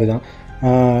டிஸ்கஸ் பண்ண மாதிரி தான்.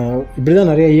 இப்படி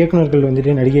தான் நிறைய இயக்குநர்கள்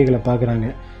வந்துட்டு நடிகைகளை பார்க்குறாங்க.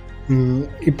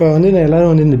 இப்போ வந்து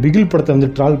எல்லோரும் வந்து இந்த பிகில் படத்தை வந்து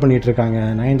ட்ரால் பண்ணிகிட்ருக்காங்க,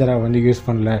 நயன்தாரா வந்து யூஸ்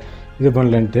பண்ணல இது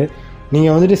பண்ணலன்ட்டு.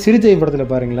 நீங்கள் வந்துட்டு சிறுத்தை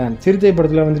படத்தில் பாருங்களேன், சிறுத்தை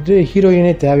படத்தில் வந்துட்டு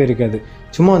ஹீரோயினே தேவை இருக்காது,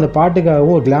 சும்மா அந்த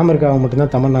பாட்டுக்காகவும் ஒரு கிளாமருக்காகவும்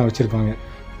மட்டும்தான் தமன்னா வச்சுருப்பாங்க.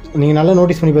 நீங்கள் நல்லா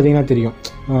நோட்டீஸ் பண்ணி பார்த்தீங்கன்னா தெரியும்,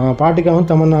 பாட்டுக்காகவும்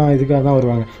தமன்னா இதுக்காக தான்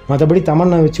வருவாங்க, மற்றபடி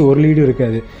தமன்னா வச்சு ஒரு லீடும்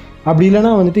இருக்காது. அப்படி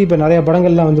இல்லைனா வந்துட்டு இப்போ நிறையா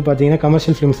படங்கள்லாம் வந்து பார்த்தீங்கன்னா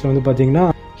கமர்ஷியல் ஃபிலிம்ஸில் வந்து பார்த்தீங்கன்னா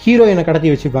ஹீரோயினை கடத்தி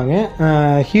வச்சுப்பாங்க,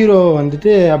 ஹீரோ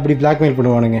வந்துட்டு அப்படி பிளாக்மெயில்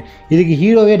பண்ணுவானுங்க. இதுக்கு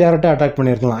ஹீரோவே டேரெக்டாக அட்டாக்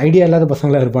பண்ணியிருக்கலாம், ஐடியா இல்லாத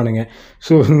பசங்களாக இருப்பானுங்க.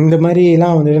 ஸோ இந்த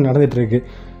மாதிரிலாம் வந்துட்டு நடந்துகிட்ருக்கு.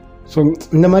 ஸோ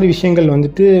இந்த மாதிரி விஷயங்கள்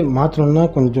வந்துட்டு மாற்றணுன்னா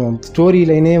கொஞ்சம் ஸ்டோரி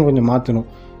லைனே கொஞ்சம் மாற்றணும்.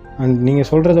 அண்ட் நீங்கள்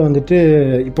சொல்கிறத வந்துட்டு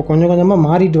இப்போ கொஞ்சம் கொஞ்சமாக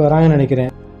மாறிட்டு வராங்கன்னு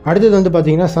நினைக்கிறேன். அடுத்தது வந்து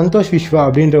பார்த்தீங்கன்னா சந்தோஷ் விஸ்வா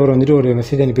அப்படின்றவர் வந்துட்டு ஒரு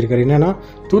மெசேஜ் அனுப்பியிருக்காரு, என்னென்னா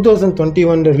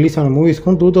 2021 ரிலீஸ் ஆன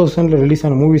மூவிஸ்க்கும் 2000 ரிலீஸ்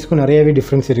ஆன மூவிஸ்க்கும் நிறையவே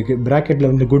டிஃப்ரென்ஸ் இருக்குது, ப்ராக்கெட்டில்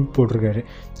வந்து குட் போட்டிருக்காரு,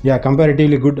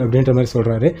 கம்பேரிட்டிவ்லி குட் அப்படின்ற மாதிரி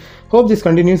சொல்கிறாரு. Hope this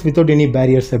continues without any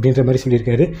barriers அப்படின்ற மாதிரி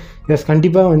சொல்லியிருக்காரு. எஸ்,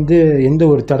 கண்டிப்பாக வந்து எந்த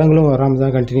ஒரு தடங்களும் வராமல்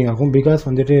தான் கண்டினியூ ஆகும், பிகாஸ்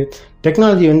வந்துட்டு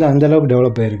டெக்னாலஜி வந்து அந்தளவுக்கு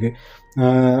டெவலப் ஆகிருக்கு.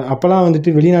 அப்போல்லாம் வந்துட்டு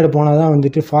வெளிநாடு போனால் தான்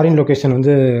வந்துட்டு ஃபாரின் லொக்கேஷன்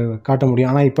வந்து காட்ட முடியும்.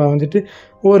 ஆனால் இப்போ வந்துட்டு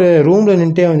ஒரு ரூமில்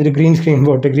நின்றுட்டே வந்துட்டு க்ரீன் ஸ்க்ரீன்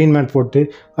போட்டு க்ரீன் மேட் போட்டு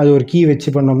அது ஒரு கீ வச்சு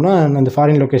பண்ணோம்னா அந்த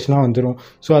ஃபாரின் லொக்கேஷனாக வந்துடும்.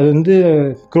 ஸோ அது வந்து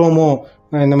க்ரோமோ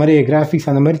இந்த மாதிரி கிராஃபிக்ஸ்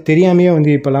அந்த மாதிரி தெரியாமையே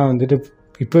வந்து இப்போலாம் வந்துட்டு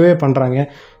இப்போவே பண்ணுறாங்க.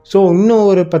 ஸோ இன்னும்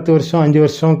ஒரு 10 வருஷம் 5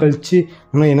 வருஷம் கழித்து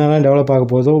இன்னும் என்னெல்லாம் டெவலப் ஆக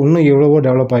போதோ இன்னும் எவ்வளவோ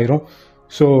டெவலப் ஆகிரும்.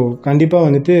 ஸோ கண்டிப்பாக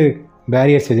வந்துட்டு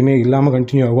பேரியர்ஸ் எதுவுமே இல்லாமல்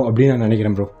கண்டினியூ ஆகும் அப்படின்னு நான்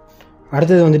நினைக்கிறேன் ப்ரோ.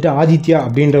 அடுத்தது வந்துட்டு ஆதித்யா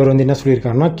அப்படின்றவர் வந்து என்ன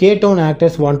சொல்லியிருக்காருன்னா, கேட்டோன்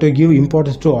actors want to give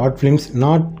importance to art films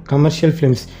not commercial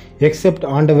films accept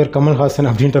ஆண்டவர் கமல்ஹாசன்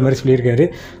அப்படின்ற மாதிரி சொல்லியிருக்காரு.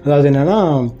 அதாவது என்னென்னா,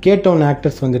 கேட்டோன்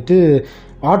ஆக்டர்ஸ் வந்துட்டு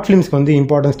ஆர்ட் ஃபிலிம்ஸ்க்கு வந்து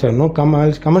இம்பார்ட்டன்ஸ் தரணும்,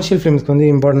 கமர்ஷியல் ஃபிலிம்ஸ்க்கு வந்து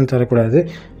இம்பார்ட்டன்ஸ் தரக்கூடாது.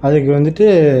 அதுக்கு வந்துட்டு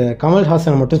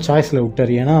கமல்ஹாசனை மட்டும் சாய்ஸில்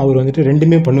விட்டார். ஏன்னா அவர் வந்துட்டு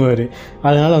ரெண்டுமே பண்ணுவார்,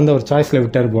 அதனால் வந்து அவர் சாய்ஸில்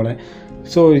விட்டார் போல்.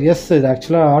 ஸோ எஸ், இது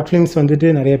ஆக்சுவலாக ஆர்ட் ஃபிலிம்ஸ் வந்துட்டு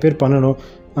நிறைய பேர் பண்ணணும்.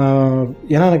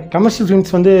 ஏன்னா கமர்ஷியல்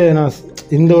ஃபிலிம்ஸ் வந்து நான்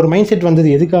இந்த ஒரு மைண்ட் செட் வந்தது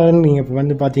எதுக்காகன்னு நீங்கள் இப்போ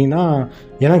வந்து பார்த்தீங்கன்னா,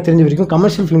 எனக்கு தெரிஞ்ச வரைக்கும்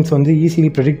கமர்ஷியல் ஃபிலிம்ஸ் வந்து ஈஸிலி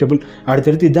ப்ரெடிக்டபிள்.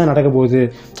 அடுத்தடுத்து இதுதான் நடக்க போகுது,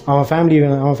 அவன்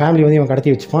ஃபேமிலி வந்து இவன்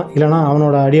கடத்தி வச்சுப்பான், இல்லைனா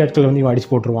அவனோட அடியாட்கள் வந்து இவன்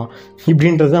அடிச்சு போட்டுருவான்,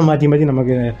 இப்படின்றது தான் மாற்றி மாற்றி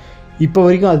நமக்கு இப்போ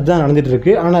வரைக்கும் அதுதான்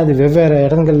நடந்துகிட்ருக்கு. ஆனால் அது வெவ்வேறு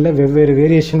இடங்களில் வெவ்வேறு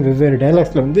வேரியேஷன் வெவ்வேறு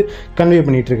டைலாக்ஸில் வந்து கன்வே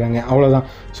பண்ணிகிட்ருக்காங்க, அவ்வளோதான்.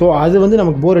 ஸோ அது வந்து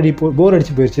நமக்கு போர்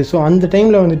அடிச்சு போயிடுச்சு. ஸோ அந்த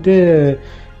டைமில் வந்துட்டு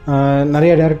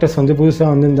நிறைய டேரக்டர்ஸ் வந்து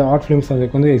புதுசாக வந்து இந்த ஆர்ட் ஃபிலிம்ஸ்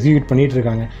அதுக்கு வந்து எக்ஸிக்யூட்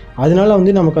பண்ணிகிட்ருக்காங்க. அதனால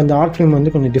வந்து நமக்கு அந்த ஆர்ட் ஃபிலிம்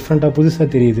வந்து கொஞ்சம் டிஃப்ரெண்ட்டாக புதுசாக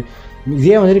தெரியுது.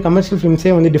 இதே வந்துட்டு கமர்ஷியல்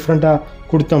ஃபிலிம்ஸே வந்து டிஃப்ரெண்ட்டாக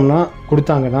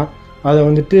கொடுத்தாங்கன்னா அதை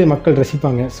வந்துட்டு மக்கள்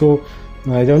ரசிப்பாங்க. ஸோ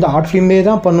இதை வந்து ஆர்ட் ஃபிலிமே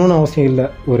தான் பண்ணணுன்னு அவசியம் இல்லை.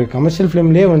 ஒரு கமர்ஷியல்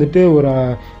ஃபிலிம்லேயே வந்துட்டு ஒரு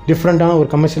டிஃப்ரெண்ட்டான ஒரு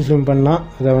கமர்ஷியல் ஃபிலிம் பண்ணால்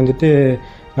அதை வந்துட்டு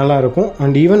நல்லாயிருக்கும்.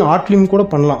 அண்ட் ஈவன் ஆர்ட் ஃபிலிம் கூட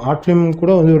பண்ணலாம். ஆர்ட் ஃபிலிம்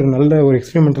கூட வந்து ஒரு நல்ல ஒரு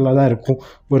எக்ஸ்பெரிமெண்டலாக தான் இருக்கும்.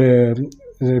 ஒரு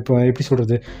இப்போ எப்படி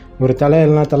சொல்கிறது, ஒரு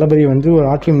தளபதி வந்து ஒரு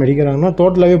ஆர்ட் ஃபிலிம் நடிக்கிறாங்கன்னா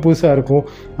டோட்டலாகவே புதுசாக இருக்கும்.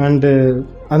 அண்டு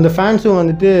அந்த ஃபேன்ஸும்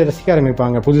வந்துட்டு ரசிக்க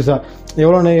ஆரம்பிப்பாங்க புதுசாக.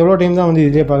 எவ்வளோ டைம் தான் வந்து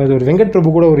இதே பார்க்குறது. ஒரு வெங்கட்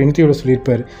பிரபு கூட ஒரு இன்டர்வியூவில்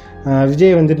சொல்லியிருப்பார்,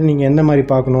 விஜய் வந்துட்டு நீங்கள் எந்த மாதிரி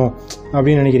பார்க்கணும்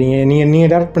அப்படின்னு நினைக்கிறீங்க,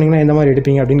 நீங்கள் டேரக்ட் பண்ணிங்கன்னா எந்த மாதிரி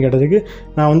எடுப்பீங்க அப்படின்னு கேட்டதுக்கு,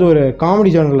 நான் வந்து ஒரு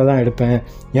காமெடி ஜானரில் தான் எடுப்பேன்,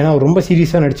 ஏன்னா அவர் ரொம்ப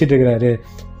சீரியஸாக நடிச்சிட்டு இருக்கிறாரு,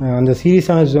 அந்த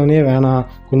சீரியஸான ஜோனே வேணாம்,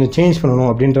 கொஞ்சம் சேஞ்ச் பண்ணணும்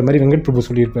அப்படின்ற மாதிரி வெங்கட் பிரபு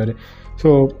சொல்லியிருப்பார்.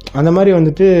 ஸோ அந்த மாதிரி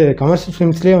வந்துட்டு கமர்ஷியல்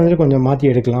ஃபிலிம்ஸ்லேயே வந்துட்டு கொஞ்சம் மாற்றி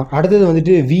எடுக்கலாம். அடுத்தது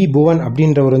வந்துட்டு வி புவன்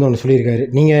அப்படின்றவர் வந்து ஒன்று சொல்லியிருக்காரு,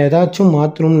 நீங்கள் ஏதாச்சும்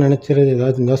மாற்றணும்னு நினச்சது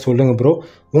ஏதாவது இருந்தால் சொல்லுங்கள் ப்ரோ,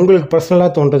 உங்களுக்கு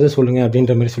பர்சனலாக தோன்றதை சொல்லுங்கள்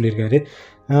அப்படின்ற மாதிரி சொல்லியிருக்காரு.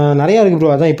 நிறையா இருக்குது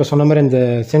ப்ரோ. அதான் இப்போ சொன்ன மாதிரி இந்த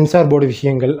சென்சார் போர்டு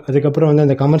விஷயங்கள், அதுக்கப்புறம் வந்து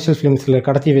அந்த கமர்ஷியல் ஃபிலிம்ஸில்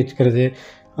கடத்தி வச்சுக்கிறது,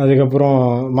 அதுக்கப்புறம்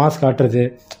மாஸ் காட்டுறது,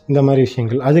 இந்த மாதிரி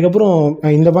விஷயங்கள். அதுக்கப்புறம்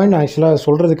இந்த பாயிண்ட் ஆக்சுவலாக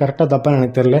சொல்கிறது கரெக்டாக தப்பான்னு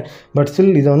எனக்கு தெரில. பட்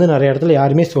ஸ்டில் இதை வந்து நிறைய இடத்துல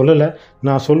யாருமே சொல்லலை,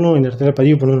 நான் சொல்லணும், இந்த இடத்துல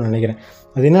பதிவு பண்ணணும்னு நினைக்கிறேன்.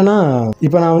 அது என்னென்னா,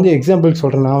 இப்போ நான் வந்து எக்ஸாம்பிள்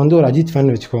சொல்கிறேன். நான் வந்து ஒரு அஜித்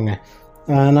ஃபேன் வச்சுக்கோங்க.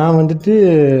 நான் வந்துட்டு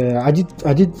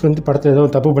அஜித் வந்து படத்தில் ஏதோ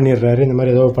தப்பு பண்ணிடுறாரு, இந்த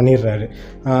மாதிரி ஏதோ பண்ணிடுறாரு,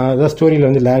 ஏதாவது ஸ்டோரியில்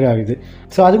வந்து லேக் ஆகுது.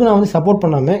 ஸோ அதுக்கு நான் வந்து சப்போர்ட்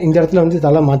பண்ணாமல் இந்த இடத்துல வந்து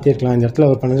தலை மாற்றிருக்கலாம், இந்த இடத்துல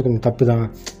அவர் பண்ணது கொஞ்சம் தப்பு தான்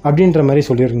அப்படின்ற மாதிரி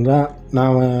சொல்லியிருந்தா,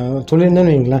 நான்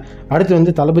சொல்லியிருந்தேன்னு வைங்களேன், அடுத்து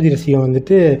வந்து தளபதி ரசிகன்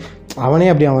வந்துட்டு அவனே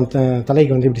அப்படி அவன்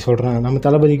தலைக்கு வந்து இப்படி சொல்கிறான், நம்ம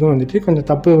தளபதிக்கும் வந்துட்டு கொஞ்சம்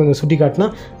தப்பு கொஞ்சம் சுட்டி காட்டினா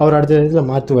அவர் அடுத்த இடத்துல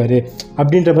மாற்றுவார்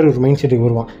அப்படின்ற மாதிரி ஒரு மைண்ட் செட்டுக்கு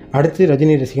வருவான். அடுத்து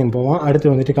ரஜினி ரசிகன் போவான்,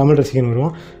 அடுத்து வந்துட்டு கமல் ரசிகன்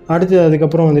வருவான், அடுத்து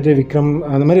அதுக்கப்புறம் வந்துட்டு விக்ரம்,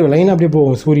 அந்த மாதிரி லைனாக அப்படியே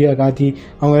போவோம். சூர்யா, கார்த்தி,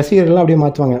 அவங்க ரசிகர்கள்லாம் அப்படியே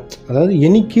மாற்றுவாங்க. அதாவது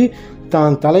என்னைக்கு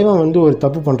தான் தலைவன் வந்து ஒரு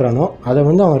தப்பு பண்ணுறானோ அதை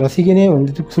வந்து அவன் ரசிகனே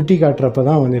வந்துட்டு சுட்டி காட்டுறப்ப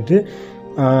தான் வந்துட்டு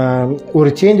ஒரு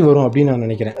சேஞ்ச் வரும் அப்படின்னு நான்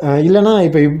நினைக்கிறேன். இல்லைனா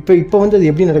இப்போ வந்து அது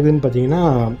எப்படி நடக்குதுன்னு பார்த்தீங்கன்னா,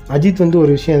 அஜித் வந்து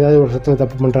ஒரு விஷயம் ஏதாவது ஒரு இடத்துல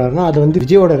தப்பு பண்ணுறாருன்னா அதை வந்து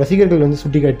விஜயோட ரசிகர்கள் வந்து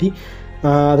சுட்டி காட்டி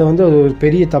அதை வந்து அது ஒரு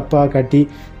பெரிய தப்பாக காட்டி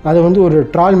அதை வந்து ஒரு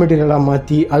ட்ரால் மெட்டீரியலாக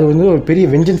மாற்றி அது வந்து ஒரு பெரிய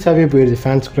வெஞ்சன்ஸாகவே போயிடுது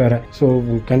ஃபேன்ஸ்குள்ளார. ஸோ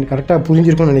கரெக்டாக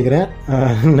புரிஞ்சிருக்கும்னு நினைக்கிறேன்,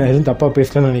 நான் எதுவும் தப்பாக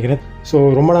பேசலன்னு நினைக்கிறேன். ஸோ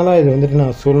ரொம்ப நாளாக இது வந்துட்டு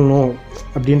நான் சொல்லணும்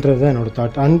அப்படின்றது தான் என்னோடய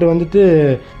தாட். அண்டு வந்துட்டு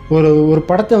ஒரு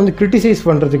படத்தை வந்து கிரிட்டிசைஸ்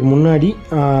பண்ணுறதுக்கு முன்னாடி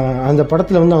அந்த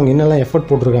படத்தில் வந்து அவங்க என்னெல்லாம் எஃபர்ட்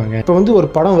போட்டிருக்காங்க. இப்போ வந்து ஒரு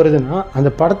படம் வருதுன்னா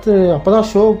அந்த படத்தை அப்போ தான்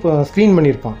ஷோ ஸ்க்ரீன்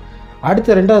பண்ணியிருப்பான்,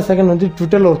 அடுத்த 2வது செகண்ட் வந்து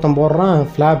ட்விட்டரில் ஒருத்தன் போடுறான்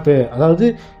ஃப்ளாப்பு. அதாவது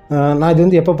நான் இது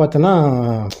வந்து எப்போ பார்த்தேன்னா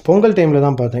பொங்கல் டைமில்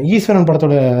தான் பார்த்தேன். ஈஸ்வரன்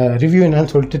படத்தோட ரிவ்யூ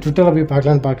என்னன்னு சொல்லிட்டு ட்விட்டரில் போய்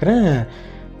பார்க்கலான்னு பார்க்குறேன்,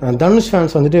 தனுஷ்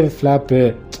ஃபேன்ஸ் வந்துட்டு ஃப்ளாப்பு,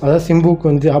 அதாவது சிம்புக்கு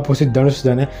வந்து ஆப்போசிட் தனுஷ்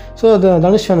தானே. ஸோ அது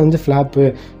தனுஷ் ஃபேன் வந்து ஃப்ளாப்பு,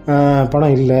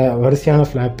 படம் இல்லை, வரிசையான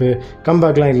ஃப்ளாப்பு,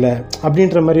 கம்பேக்லாம் இல்லை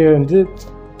அப்படின்ற மாதிரி வந்து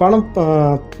படம்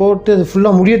போட்டு அது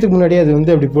ஃபுல்லாக முடியறதுக்கு முன்னாடியே அது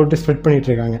வந்து அப்படி போட்டு ஸ்ப்ரெட்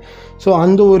பண்ணிகிட்ருக்காங்க. ஸோ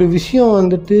அந்த ஒரு விஷயம்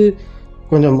வந்துட்டு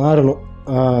கொஞ்சம்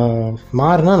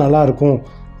மாறினா நல்லாயிருக்கும்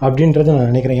அப்படின்றத நான்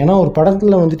நினைக்கிறேன். ஏன்னா ஒரு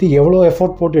படத்தில் வந்துட்டு எவ்வளோ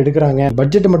எஃபோர்ட் போட்டு எடுக்கிறாங்க,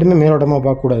 பட்ஜெட்டை மட்டுமே மேலோட்டமாக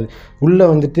பார்க்கக்கூடாது, உள்ளே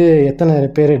வந்துட்டு எத்தனை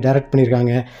பேர் டைரக்ட்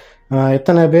பண்ணியிருக்காங்க,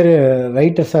 எத்தனை பேர்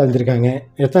ரைட்டர்ஸாக இருந்திருக்காங்க,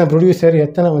 எத்தனை ப்ரொடியூசர்,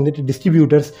 எத்தனை வந்துட்டு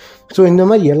டிஸ்ட்ரிபியூட்டர்ஸ். ஸோ இந்த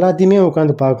மாதிரி எல்லாத்தையுமே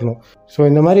உட்காந்து பார்க்கணும். ஸோ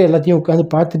இந்த மாதிரி எல்லாத்தையும் உட்காந்து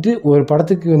பார்த்துட்டு ஒரு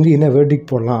படத்துக்கு வந்து என்ன வேர்டிக்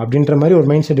போடலாம் அப்படின்ற மாதிரி ஒரு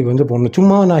மைண்ட் செட்டுக்கு வந்து போடணும்.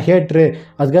 சும்மா நான் ஹேட்ரு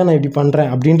அதுக்காக நான் இப்படி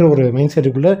பண்ணுறேன் அப்படின்ற ஒரு மைண்ட்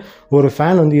செட்டுக்குள்ளே ஒரு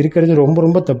ஃபேன் வந்து இருக்கிறது ரொம்ப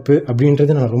ரொம்ப தப்பு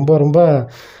அப்படின்றது நான்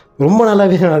ரொம்ப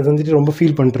நல்லாவே நான் அது வந்துட்டு ரொம்ப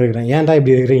ஃபீல் பண்ணிட்டுருக்கிறேன், ஏன்டா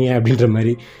இப்படி இருக்கிறீங்க அப்படின்ற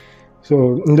மாதிரி. ஸோ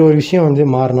இந்த ஒரு விஷயம் வந்து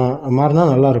மாறினா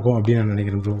நல்லாயிருக்கும் அப்படின்னு நான்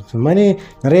நினைக்கிறேன் ப்ரோ. ஸோ இந்த மாதிரி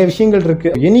நிறைய விஷயங்கள்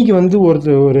இருக்குது. என்னைக்கு வந்து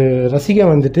ஒரு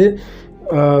ரசிகன் வந்துட்டு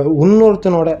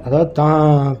இன்னொருத்தனோட, அதாவது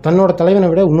தன்னோட தலைவனை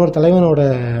விட இன்னொரு தலைவனோட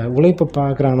உழைப்பை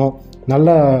பார்க்குறானோ,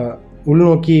 நல்லா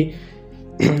உள்நோக்கி,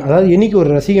 அதாவது என்னைக்கு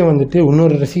ஒரு ரசிகன் வந்துட்டு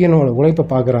இன்னொரு ரசிகனோட உழைப்பை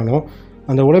பார்க்குறானோ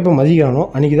அந்த உழைப்பை மதிக்கிறானோ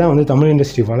அன்றைக்கி தான் வந்து தமிழ்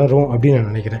இண்டஸ்ட்ரி வளரும் அப்படின்னு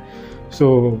நான் நினைக்கிறேன். ஸோ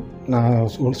நான்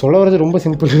சொல்ல வர்றது ரொம்ப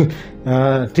simple,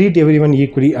 treat every one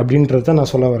equally அப்படின்றது தான்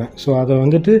நான் சொல்ல வரேன். ஸோ அதை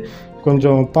வந்துட்டு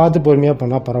கொஞ்சம் பார்த்து பொறுமையாக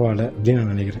பண்ணால் பரவாயில்ல அப்படின்னு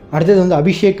நான் நினைக்கிறேன். அடுத்தது வந்து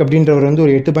அபிஷேக் அப்படின்றவர் வந்து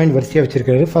ஒரு 8 பாயிண்ட் வரிசையாக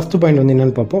வச்சிருக்காரு. ஃபஸ்ட் பாயிண்ட் வந்து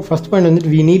என்னென்னு பார்ப்போம். ஃபஸ்ட் பாயிண்ட்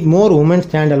வந்துட்டு we need more woman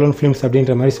stand alone films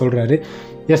அப்படின்ற மாதிரி சொல்கிறாரு.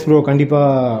 எஸ் ப்ரோ,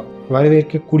 கண்டிப்பாக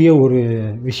வரவேற்கக்கூடிய ஒரு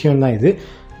விஷயம்தான் இது.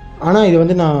 ஆனால் இது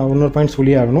வந்து நான் இன்னொரு பாயிண்ட்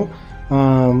சொல்லி ஆகணும்.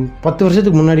 10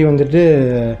 வருஷத்துக்கு முன்னாடி வந்துட்டு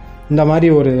இந்த மாதிரி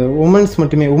ஒரு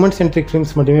உமன் சென்ட்ரிக்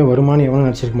ஃபிலிம்ஸ் மட்டுமே வருமானு எவனும்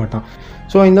நினச்சிருக்க மாட்டான்.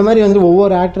 ஸோ இந்த மாதிரி வந்து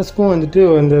ஒவ்வொரு ஆக்ட்ரஸ்க்கும் வந்துட்டு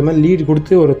இந்த மாதிரி லீட்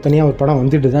கொடுத்து ஒரு தனியாக ஒரு படம்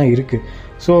வந்துட்டு தான் இருக்குது.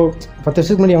 ஸோ 10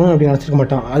 வருஷத்துக்கு முன்னாடி எவனும் அப்படி நினச்சிருக்க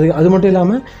மாட்டான். அது மட்டும்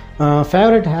இல்லாமல்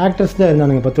ஃபேவரட் ஆக்ட்ரஸ் தான்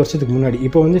இருந்தானுங்க 10 வருஷத்துக்கு முன்னாடி.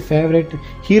 இப்போ வந்து ஃபேவரட்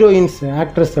ஹீரோயின்ஸ்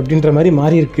ஆக்ட்ரஸ் அப்படின்ற மாதிரி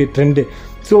மாறி இருக்குது ட்ரெண்டு.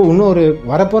 ஸோ இன்னும் ஒரு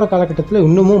வரப்போகிற காலகட்டத்தில்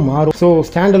இன்னமும் மாறும். So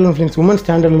standard films, woman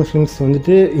standard films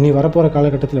வந்துட்டு இனி வரப்போகிற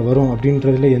காலகட்டத்தில் வரும்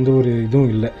அப்படின்றதுல எந்த ஒரு இதுவும்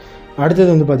இல்லை. அடுத்தது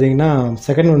வந்து பார்த்தீங்கன்னா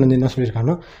செகண்ட் ஒன் வந்து என்ன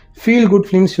சொல்லியிருக்காங்கன்னா, feel good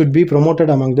films should be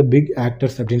promoted among the big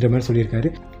actors அப்படின்ற மாதிரி சொல்லியிருக்காரு.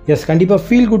 எஸ், கண்டிப்பாக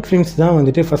ஃபீல் குட் ஃபிலிம்ஸ் தான்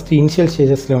வந்துட்டு ஃபஸ்ட்டு இனிஷியல்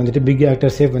ஸ்டேஜஸில் வந்துட்டு பிக்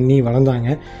ஆக்டர்ஸே பண்ணி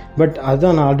வளர்ந்தாங்க. பட்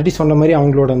அதுதான் நான் ஆல்ரெடி சொன்ன மாதிரி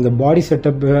அவங்களோட அந்த பாடி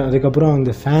செட்டப்பு, அதுக்கப்புறம்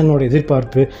அந்த ஃபேனோட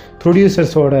எதிர்பார்ப்பு,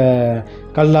 ப்ரொடியூசர்ஸோட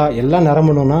கல்லா எல்லாம்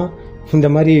நிரம்பணும்னா இந்த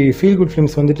மாதிரி ஃபீல் குட்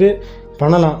ஃபிலிம்ஸ் வந்துட்டு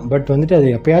பண்ணலாம். பட் வந்துட்டு அது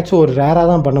எப்போயாச்சும் ஒரு ரேராக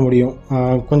தான் பண்ண முடியும்.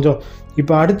 கொஞ்சம்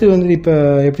இப்போ அடுத்து வந்து இப்போ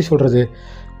எப்படி சொல்கிறது,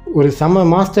 ஒரு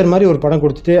மாஸ்டர் மாதிரி ஒரு படம்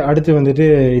கொடுத்துட்டு அடுத்து வந்துட்டு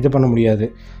இது பண்ண முடியாது.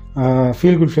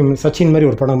 ஃபீல் குட் ஃபிலிம் சச்சின் மாதிரி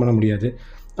ஒரு படம் பண்ண முடியாது.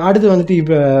 அடுத்து வந்துட்டு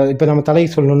இப்போ நம்ம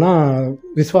தலைக்கு சொல்லணும்னா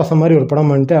விஸ்வாசம் மாதிரி ஒரு படம்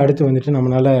பண்ணிட்டு அடுத்து வந்துட்டு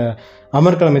நம்மளால்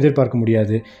அமர்கலம் எதிர்பார்க்க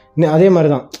முடியாது. அதே மாதிரி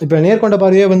தான் இப்போ நேர்கொண்ட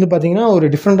பார்வையே வந்து பார்த்திங்கன்னா ஒரு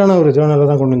டிஃப்ரெண்ட்டான ஒரு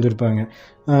ஜேர்னலில் தான் கொண்டு வந்திருப்பாங்க.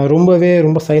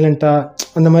 ரொம்ப சைலண்ட்டாக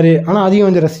அந்த மாதிரி. ஆனால் அதையும்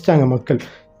வந்து ரசித்தாங்க மக்கள்.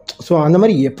 ஸோ அந்த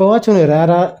மாதிரி எப்போவாச்சும் ஒன்று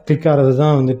ரேராக கிளிக் ஆகிறது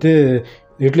தான் வந்துட்டு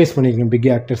யூட்டிலைஸ் பண்ணிக்கணும்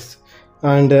big actors.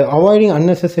 And avoiding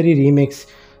unnecessary remakes.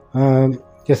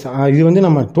 S, இது வந்து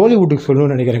நம்ம டோலிவுட்டுக்கு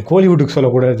சொல்லணும்னு நினைக்கிறேன், கோலிவுட்டுக்கு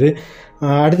சொல்லக்கூடாது.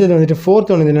 அடுத்தது வந்துட்டு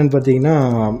ஃபோர்த் ஒன்று என்னென்னு பார்த்தீங்கன்னா,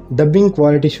 dubbing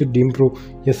quality should improve.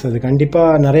 S, அது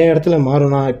கண்டிப்பாக நிறைய இடத்துல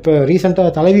மாறும். நான் இப்போ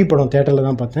ரீசெண்டாக தலைவி படம் தேட்டரில்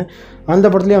தான் பார்த்தேன். அந்த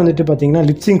படத்துலேயே வந்துட்டு பார்த்தீங்கன்னா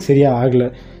லிப்சிங் சரியாக ஆகலை.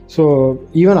 ஸோ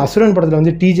ஈவன் அசுரன் படத்தில்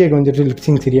வந்து டிஜேக்கு வந்துட்டு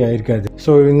லிப்சிங் சரியாக இருக்காது.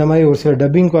 ஸோ இந்த மாதிரி ஒரு சில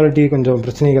டப்பிங் குவாலிட்டி கொஞ்சம்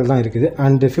பிரச்சனைகள் தான் இருக்குது.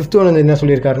 அண்ட் ஃபிஃப்த் ஒன் வந்து என்ன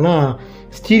சொல்லியிருக்காருன்னா,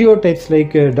 stereo types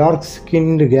like dark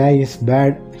skinned K is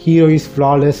bad, hero is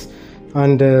flawless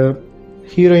and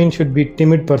heroine should be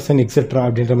timid person etcetera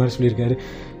அப்படின்ற மாதிரி சொல்லியிருக்காரு.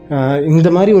 இந்த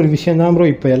மாதிரி ஒரு விஷயந்தான் ப்ரோ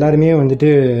இப்போ எல்லாருமே வந்துட்டு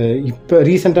இப்போ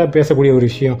ரீசெண்டாக பேசக்கூடிய ஒரு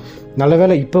விஷயம். நல்ல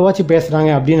வேளை இப்போவாச்சும் பேசுகிறாங்க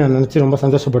அப்படின்னு நான் நினச்சி ரொம்ப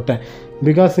சந்தோஷப்பட்டேன்.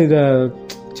 பிகாஸ் இதை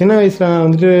சின்ன வயசில் நான்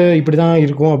வந்துட்டு இப்படி தான்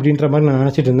இருக்கும் அப்படின்ற மாதிரி நான்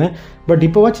நினச்சிட்டு இருந்தேன். பட்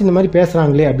இப்போவாச்சும் இந்த மாதிரி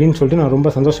பேசுகிறாங்களே அப்படின்னு சொல்லிட்டு நான்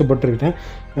ரொம்ப சந்தோஷப்பட்டுருக்கேன்.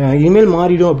 இனிமேல்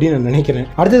மாறிடும் அப்படின்னு நான் நினைக்கிறேன்.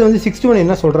 அடுத்தது வந்து 61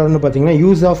 என்ன சொல்கிறாருன்னு பார்த்தீங்கன்னா,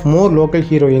 use of more local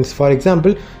heroines. For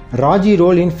example Raji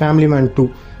role in family man 2.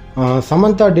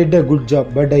 Samantha did a good job,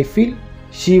 but I feel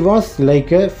she was like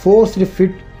a forced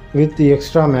fit with the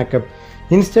extra makeup.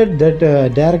 Instead, that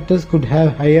directors could have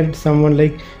hired someone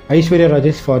like Aishwarya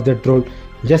Rajesh for that role.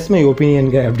 Just my opinion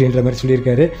அப்படின்ற மாதிரி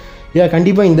சொல்லியிருக்காரு.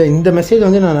 கண்டிப்பாக இந்த message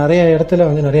வந்து நான் நிறைய இடத்துல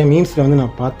வந்து நிறைய மீம்ஸில் வந்து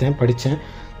நான் படித்தேன்.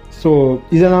 ஸோ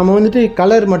இதை நாம் வந்துட்டு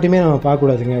கலர் மட்டுமே நம்ம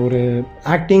பார்க்கக்கூடாதுங்க, ஒரு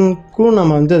ஆக்டிங்க்கும்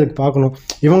நம்ம வந்து அதுக்கு பார்க்கணும்.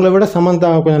 இவங்களை விட சமந்தா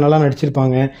கொஞ்சம் நல்லா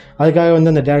நடிச்சிருப்பாங்க, அதுக்காக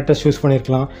வந்து அந்த டேரக்டர் சூஸ்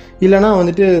பண்ணியிருக்கலாம். இல்லைனா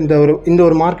வந்துட்டு இந்த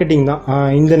ஒரு மார்க்கெட்டிங் தான்,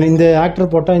 இந்த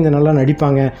ஆக்டர் போட்டால் இந்த நல்லா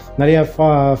நடிப்பாங்க, நிறையா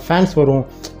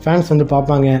ஃபேன்ஸ் வந்து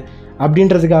பார்ப்பாங்க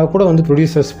அப்படின்றதுக்காக கூட வந்து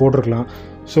ப்ரொடியூசர்ஸ் போட்டிருக்கலாம்.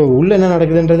 ஸோ உள்ளே என்ன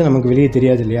நடக்குதுன்றது நமக்கு வெளியே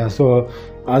தெரியாது இல்லையா? ஸோ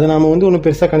அதை நாம் வந்து ஒன்றும்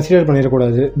பெருசாக கன்சிடர்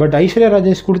பண்ணிடக்கூடாது. பட் ஐஸ்வர்யா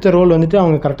ராஜேஷ் கொடுத்த ரோல் வந்துட்டு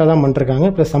அவங்க கரெக்டாக தான் பண்ணிருக்காங்க.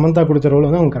 ப்ளஸ் சமந்தா கொடுத்த ரோல்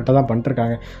வந்து அவங்க கரெக்டாக தான்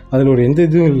பண்ணிருக்காங்க. அதில் ஒரு எந்த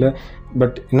இதுவும் இல்லை.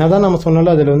 பட் என்ன தான் நம்ம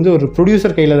சொன்னாலும் அதில் வந்து ஒரு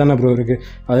ப்ரொடியூசர் கையில் தானே ப்ரோ இருக்குது,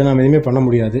 அதை நம்ம எதுவுமே பண்ண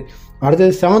முடியாது.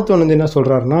 அடுத்தது 7th ஒன் வந்து என்ன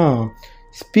சொல்கிறாருன்னா,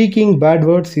 speaking bad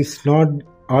words is not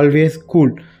always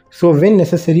cool. So when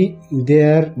necessary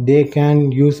they can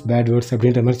use bad words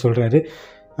அப்படின்ற மாதிரி சொல்கிறாரு.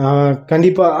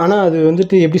 கண்டிப்பாக. ஆனால் அது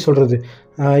வந்துட்டு எப்படி சொல்கிறது,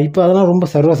 இப்போ அதெல்லாம் ரொம்ப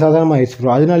சர்வசாதாரணமாக ஆயிடுச்சு ப்ரோ.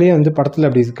 அதனாலேயே வந்து படத்தில்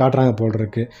அப்படி காட்டுறாங்க போல்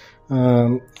இருக்குது.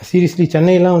 சீரியஸ்லி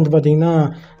சென்னையெல்லாம் வந்து பார்த்திங்கன்னா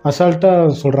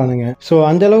அசால்ட்டாக சொல்கிறானுங்க. ஸோ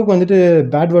அந்தளவுக்கு வந்துட்டு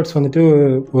பேட் வேர்ட்ஸ் வந்துட்டு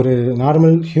ஒரு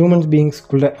நார்மல் ஹியூமன்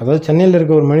பீயிங்ஸ்குள்ளே, அதாவது சென்னையில்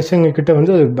இருக்க ஒரு மனுஷங்கக்கிட்ட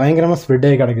வந்து அது பயங்கரமாக ஸ்ப்ரெட்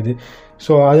ஆகி கிடக்குது.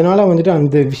 ஸோ அதனால் வந்துட்டு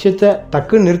அந்த விஷயத்தை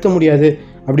டக்குன்னு நிறுத்த முடியாது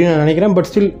அப்படின்னு நான் நினைக்கிறேன். பட்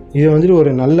ஸ்டில் இது வந்துட்டு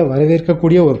ஒரு நல்ல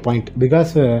வரவேற்கக்கூடிய ஒரு பாயிண்ட்.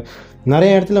 பிகாஸ்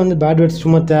நிறைய இடத்துல வந்து பேட் வேர்ட்ஸ்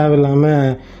சும்மா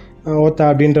தேவையில்லாமல் ஓத்தா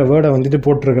அப்படின்ற வேர்டை வந்துட்டு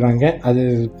போட்டிருக்கிறாங்க. அது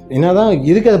என்ன தான்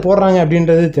எதுக்கு அதை போடுறாங்க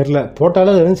அப்படின்றது தெரில.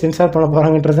 போட்டாலும் அதை வந்து சென்சார் பண்ண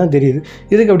போகிறாங்கன்றது தான் தெரியுது,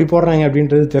 எதுக்கு அப்படி போடுறாங்க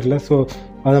அப்படின்றது தெரில. ஸோ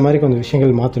அது மாதிரி கொஞ்சம்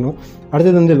விஷயங்கள் மாற்றணும்.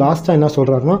 அடுத்தது வந்து லாஸ்ட்டாக என்ன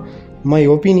சொல்கிறாருன்னா, my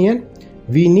opinion,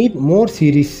 we need more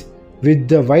series with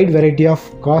the wide variety of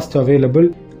cost available,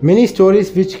 many stories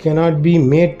which cannot be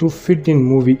made to fit in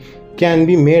movie. Can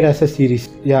be made as a series.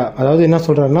 அதாவது என்ன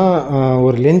சொல்கிறாருன்னா,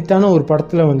 ஒரு லென்த்தான ஒரு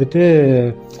படத்தில் வந்துட்டு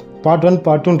பார்ட் 1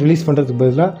 பார்ட் 2 ரிலீஸ் பண்ணுறதுக்கு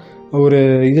பதிலாக ஒரு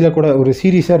இதில் கூட ஒரு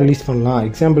சீரீஸாக ரிலீஸ் பண்ணலாம்.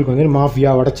 எக்ஸாம்பிளுக்கு வந்து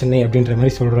மாஃபியா, வட சென்னை அப்படின்ற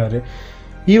மாதிரி சொல்கிறாரு.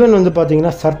 ஈவன் வந்து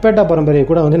பார்த்தீங்கன்னா சர்பேட்டா பரம்பரையை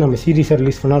கூட வந்து நம்ம சீரீஸாக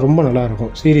ரிலீஸ் பண்ணால் ரொம்ப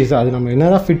நல்லாயிருக்கும். சீரீஸாக அது நம்ம என்ன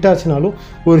தான் ஃபிட் ஆச்சுனாலும்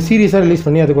ஒரு சீரீஸாக ரிலீஸ்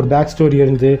பண்ணி அதுக்கு ஒரு பேக் ஸ்டோரி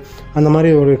இருந்து அந்த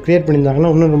மாதிரி ஒரு க்ரியேட்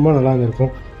பண்ணியிருந்தாங்கன்னா இன்னும் ரொம்ப நல்லா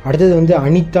இருந்திருக்கும். அடுத்தது வந்து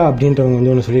அனிதா அப்படின்றவங்க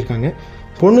வந்து ஒன்று சொல்லியிருக்காங்க,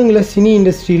 பொண்ணுங்களை சினி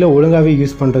இண்டஸ்ட்ரியில் ஒழுங்காகவே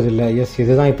யூஸ் பண்ணுறதில்ல. எஸ்,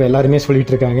 இதுதான் இப்போ எல்லாருமே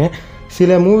சொல்லிகிட்டு இருக்காங்க.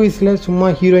 சில மூவிஸில் சும்மா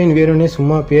ஹீரோயின் வேணும்னே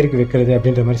சும்மா பேருக்கு வைக்கிறது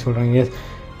அப்படின்ற மாதிரி சொல்கிறாங்க. எஸ்,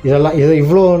 இதெல்லாம்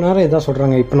இவ்வளோ நேரம் இதான்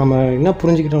சொல்கிறாங்க. இப்போ நம்ம என்ன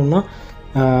புரிஞ்சுக்கிட்டோம்னா,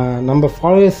 நம்ம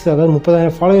ஃபாலோவர்ஸ், அதாவது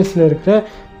 30,000 ஃபாலோவர்ஸில் இருக்கிற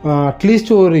அட்லீஸ்ட்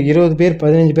ஒரு 20 பேர்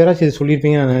 15 பேராச்சும் இது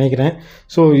சொல்லியிருப்பீங்கன்னு நான் நினைக்கிறேன்.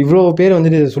 ஸோ இவ்வளோ பேர்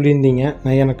வந்துட்டு இதை சொல்லியிருந்தீங்க.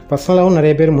 நான் எனக்கு பர்சனலாகவும்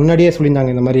நிறைய பேர் முன்னாடியே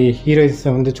சொல்லியிருந்தாங்க இந்த மாதிரி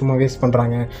ஹீரோயிஸை வந்து சும்மா வேஸ்ட்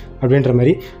பண்ணுறாங்க அப்படின்ற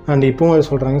மாதிரி. அண்ட் இப்போவும் அதை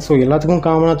சொல்கிறாங்க. ஸோ எல்லாத்துக்கும்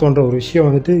காமனாக தோன்ற ஒரு விஷயம்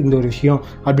வந்துட்டு இந்த ஒரு விஷயம்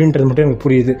அப்படின்றது மட்டும் எனக்கு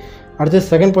புரியுது. அடுத்த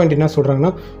செகண்ட் பாயிண்ட் என்ன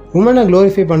சொல்கிறாங்கன்னா, உமனை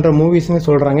க்ளோரிஃபை பண்ணுற மூவிஸ்னு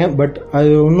சொல்கிறாங்க. பட் அது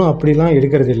ஒன்றும் அப்படிலாம்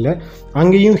எடுக்கிறது இல்லை.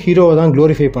 அங்கேயும் ஹீரோவை தான்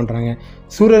க்ளோரிஃபை பண்ணுறாங்க.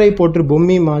 சூரரை போட்டு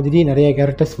பொம்மி மாதிரி நிறைய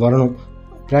கேரக்டர்ஸ் வரணும்.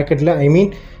 ப்ராக்கெட்டில் ஐ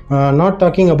மீன் not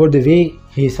talking about the way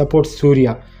he supports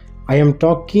Surya. I am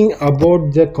talking about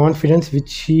the confidence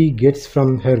which she gets from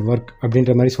her work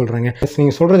அப்படின்ற மாதிரி சொல்கிறாங்க.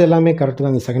 நீங்கள் சொல்கிறது எல்லாமே கரெக்டு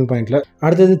தான் இந்த செகண்ட் பாயிண்டில்.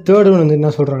 அடுத்தது தேர்ட் ஒன் வந்து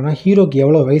என்ன சொல்கிறாங்கன்னா, ஹீரோக்கு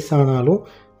எவ்வளோ வயசானாலும்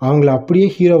அவங்கள அப்படியே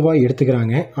ஹீரோவாக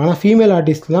எடுத்துக்கிறாங்க. ஆனால் ஃபீமேல்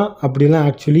ஆர்டிஸ்ட்லாம் அப்படிலாம்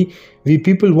actually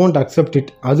people won't accept it.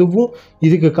 அதுவும்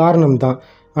இதுக்கு காரணம் தான்.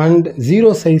 அண்ட் 0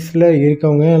 சைஸில்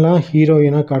இருக்கவங்க எல்லாம்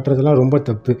ஹீரோயினாக காட்டுறதுலாம் ரொம்ப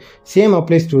தப்பு. சேம்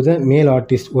அப்ளைஸ் டு த மேல்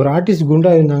ஆர்டிஸ்ட். ஒரு ஆர்டிஸ்ட்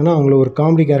குண்டாக இருந்தாங்கன்னா அவங்கள ஒரு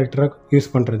காமெடி கேரக்டராக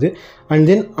யூஸ் பண்ணுறது, அண்ட்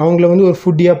தென் அவங்கள வந்து ஒரு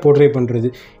ஃபுட்டியாக போர்ட்ரே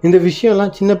பண்ணுறது, இந்த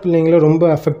விஷயம்லாம் சின்ன பிள்ளைங்கள ரொம்ப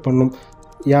அஃபெக்ட் பண்ணும்.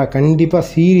 கண்டிப்பாக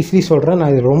சீரியஸ்லி சொல்கிறேன்,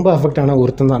 நான் இது ரொம்ப அஃபெக்ட் ஆன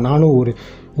ஒருத்தன் தான். நானும் ஒரு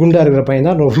குண்டாக இருக்கிற பையன்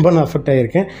தான், ரொம்ப நான் அஃபெக்ட்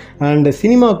ஆகியிருக்கேன். அண்ட்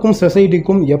சினிமாவுக்கும்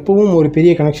சொசைட்டிக்கும் எப்பவும் ஒரு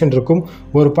பெரிய கனெக்ஷன் இருக்கும்.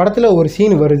 ஒரு படத்தில் ஒரு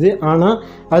சீன் வருது, ஆனால்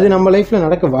அது நம்ம லைஃப்பில்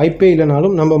நடக்க வாய்ப்பே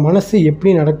இல்லைனாலும் நம்ம மனசு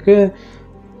எப்படியும்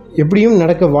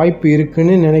நடக்க வாய்ப்பு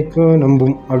இருக்குன்னு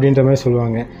நம்பும் அப்படின்ற மாதிரி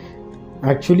சொல்லுவாங்க.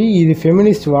 ஆக்சுவலி இது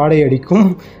ஃபெமினிஸ்ட் வாடை அடிக்கும்.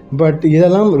 பட்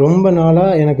இதெல்லாம் ரொம்ப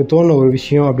நாளாக எனக்கு தோணுன ஒரு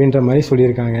விஷயம் அப்படின்ற மாதிரி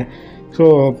சொல்லியிருக்காங்க. ஸோ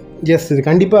எஸ், இது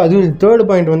கண்டிப்பாக அது தேர்ட்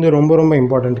பாயிண்ட் வந்து ரொம்ப ரொம்ப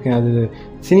இம்பார்ட்டண்ட்டுங்க. அது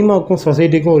சினிமாவுக்கும்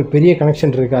சொசைட்டிக்கும் ஒரு பெரிய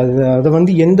கனெக்ஷன் இருக்குது. அதை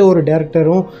வந்து எந்த ஒரு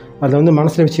டேரக்டரும் அதை வந்து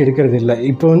மனசில் வச்சு எடுக்கிறது இல்லை.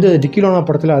 இப்போ வந்து டிக்கிலோனா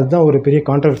படத்தில் அதுதான் ஒரு பெரிய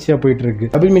கான்ட்ரவர்சியாக போயிட்டுருக்கு.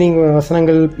 டபுள் மீனிங்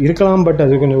வசனங்கள் இருக்கலாம், பட்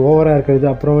அது கொஞ்சம் ஓவராக இருக்கிறது.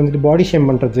 அப்புறம் வந்துட்டு பாடி ஷேம்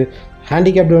பண்ணுறது,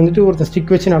 ஹேண்டிகேப்டு வந்துட்டு ஒருத்தர்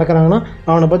ஸ்டிக் வச்சு நடக்கிறாங்கன்னா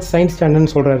அவனை பார்த்து சயின்ஸ்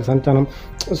ஸ்டாண்டர்ட்னு சொல்கிறாரு சந்தானம்.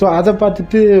 ஸோ அதை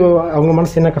பார்த்துட்டு அவங்க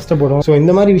மனசு என்ன கஷ்டப்படும். ஸோ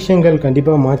இந்த மாதிரி விஷயங்கள்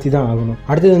கண்டிப்பாக மாற்றி தான் ஆகணும்.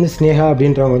 அடுத்தது வந்து ஸ்னேகா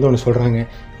அப்படின்றவங்க வந்து ஒன்று சொல்கிறாங்க,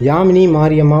 யாமினி,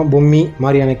 மாரியம்மா, பொம்மி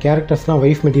மாதிரியான கேரக்டர்ஸ்லாம்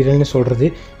ஒய்ஃப் மெட்டீரியல்னு சொல்கிறது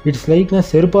இட்ஸ் லைக் நான்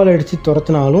செருப்பால் அடித்து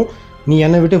துரத்துனாலும் நீ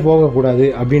என்னை விட்டு போகக்கூடாது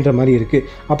அப்படின்ற மாதிரி இருக்குது.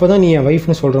 அப்போ தான் நீ என்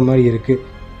ஒய்ஃப்னு சொல்கிற மாதிரி இருக்குது.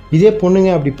 இதே பொண்ணுங்க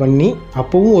அப்படி பண்ணி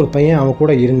அப்போவும் ஒரு பையன் அவன்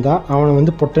கூட இருந்தால் அவனை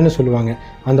வந்து பொட்டைன்னு சொல்லுவாங்க.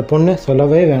 அந்த பொண்ணை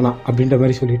சொல்லவே வேணாம் அப்படின்ற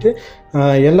மாதிரி சொல்லிவிட்டு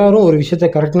எல்லோரும் ஒரு விஷயத்த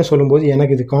கரெக்ட்னு சொல்லும்போது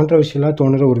எனக்கு இது கான்ட்ரவர்ஷியலாக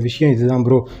தோணுற ஒரு விஷயம் இதுதான்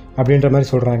ப்ரோ அப்படின்ற மாதிரி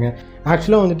சொல்கிறாங்க.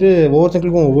 ஆக்சுவலாக வந்துட்டு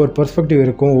ஒவ்வொருத்தங்களுக்கும் ஒவ்வொரு பெர்ஸ்பெக்டிவ்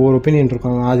இருக்கும், ஒவ்வொரு ஒப்பீனியன்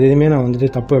இருக்கும். அது எதுவுமே நான் வந்துட்டு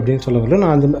தப்பு அப்படின்னு சொல்ல வரல.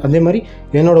 நான் அதே மாதிரி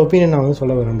என்னோடய ஒப்பீனியன் நான் வந்து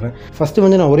சொல்ல விரும்புகிறேன். ஃபஸ்ட்டு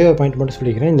வந்து நான் ஒரே ஒரு பாயிண்ட் மட்டும்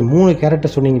சொல்லிக்கிறேன். இந்த 3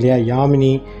 கேரக்டர் சொன்னீங்க இல்லையா,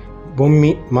 யாமினி,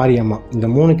 பொம்மி, மாரியம்மா, இந்த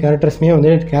 3 கேரக்டர்ஸுமே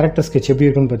வந்து கேரக்டர் ஸ்கெட்ச் எப்படி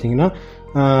இருக்குன்னு பார்த்தீங்கன்னா,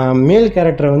 மேல்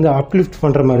கேரக்டரை வந்து அப்லிஃப்ட்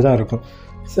பண்ணுற மாதிரி தான் இருக்கும்.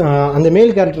 அந்த மேல்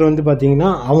கேரக்டர் வந்து பார்த்திங்கன்னா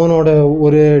அவனோட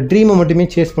ஒரு ட்ரீமை மட்டுமே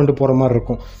சேஸ் பண்ணிட்டு போகிற மாதிரி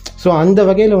இருக்கும். ஸோ அந்த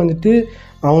வகையில் வந்துட்டு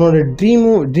அவனோட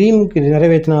ட்ரீமுக்கு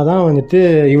நிறைவேற்றினா தான் வந்துட்டு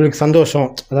இவளுக்கு சந்தோஷம்,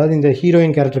 அதாவது இந்த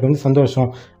ஹீரோயின் கேரக்டருக்கு வந்து சந்தோஷம்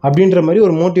அப்படின்ற மாதிரி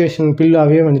ஒரு மோட்டிவேஷன்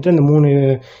பில்லாகவே வந்துட்டு அந்த 3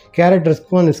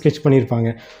 கேரக்டர்ஸ்க்கும் அந்த ஸ்கெட்ச்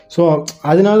பண்ணியிருப்பாங்க. ஸோ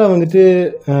அதனால வந்துட்டு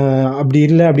அப்படி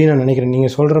இல்லை அப்படின்னு நான் நினைக்கிறேன்.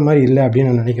 நீங்கள் சொல்கிற மாதிரி இல்லை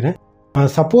அப்படின்னு நான் நினைக்கிறேன்.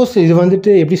 சப்போஸ் இது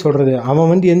வந்துட்டு எப்படி சொல்கிறது,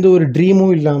 அவன் வந்து எந்த ஒரு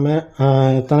ட்ரீமும்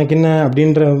இல்லாமல் தனக்கு என்ன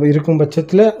அப்படின்ற இருக்கும்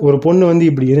பட்சத்தில் ஒரு பொண்ணு வந்து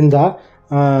இப்படி இருந்தால்,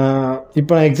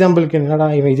 இப்போ நான் எக்ஸாம்பிளுக்கு என்னடா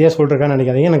இவன் இதே சொல்கிறக்கான்னு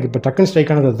நினைக்காதீங்க, எனக்கு இப்போ டக்குன்னு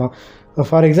ஸ்ட்ரைக் ஆனது தான்.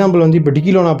 ஃபார் எக்ஸாம்பிள் வந்து இப்போ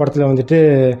டிக்கிலோனா படத்தில் வந்துட்டு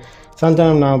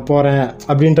சந்தானம் நான் போகிறேன்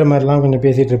அப்படின்ற மாதிரிலாம் கொஞ்சம்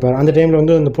பேசிகிட்டு இருப்பார். அந்த டைமில்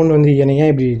வந்து அந்த பொண்ணு வந்து என்னை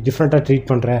ஏன் இப்படி டிஃப்ரெண்ட்டாக ட்ரீட்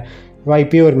பண்ணுற,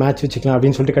 இப்போயே ஒரு மேட்ச் வச்சுக்கலாம்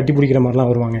அப்படின்னு சொல்லிட்டு கட்டி பிடிக்கிற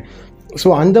மாதிரிலாம் வருவாங்க. ஸோ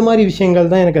அந்த மாதிரி விஷயங்கள்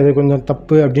தான் எனக்கு அது கொஞ்சம்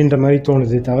தப்பு அப்படின்ற மாதிரி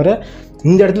தோணுது. தவிர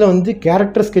இந்த இடத்துல வந்து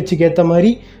கேரக்டர் ஸ்கெட்சுக்கு ஏற்ற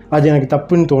மாதிரி அது எனக்கு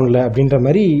தப்புன்னு தோணலை அப்படின்ற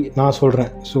மாதிரி நான்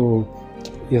சொல்கிறேன். ஸோ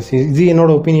எஸ், இது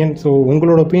என்னோடய ஒப்பீனியன். ஸோ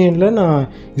உங்களோட ஒப்பீனியனில் நான்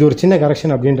இது ஒரு சின்ன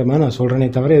கரெக்ஷன் அப்படின்ற மாதிரி நான் சொல்கிறேனே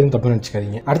தவிர எதுவும் தப்பு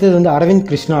நினச்சிக்காதீங்க. அடுத்தது வந்து அரவிந்த்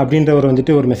கிருஷ்ணா அப்படின்றவர்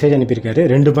வந்துட்டு ஒரு மெசேஜ் அனுப்பியிருக்காரு.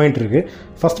 2 பாயிண்ட் இருக்குது.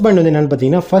 ஃபர்ஸ்ட் பாயிண்ட் வந்து என்னென்னு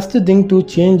பார்த்தீங்கன்னா, first thing to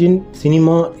change in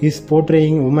cinema is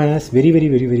portraying woman as very very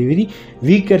very very very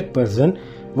weaker person.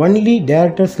 Only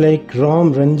directors like Ram,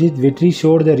 Ranjit, Vetri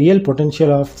showed the real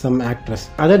potential of some actors.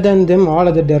 Other than them, all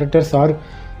other directors are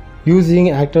using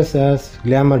actors as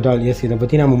glamour doll. Yes, இதை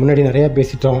பற்றி நம்ம முன்னாடி நிறையா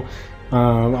பேசிட்டோம்.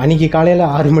 அன்றைக்கி காலையில்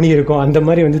 6 மணி இருக்கும். அந்த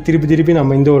மாதிரி வந்து திருப்பி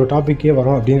நம்ம இந்த ஒரு டாப்பிக்கே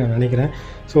வரோம் அப்படின்னு நான் நினைக்கிறேன்.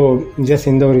 ஸோ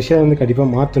ஜஸ்ட் இந்த ஒரு விஷயம் வந்து கண்டிப்பாக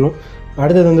மாற்றணும்.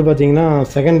 அடுத்தது வந்து பார்த்திங்கன்னா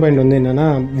செகண்ட் பாயிண்ட் வந்து என்னென்னா,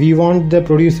 we want the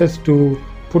producers to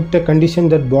put a condition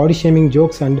that body shaming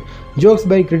jokes and jokes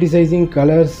by criticizing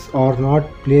colors are not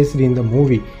placed in the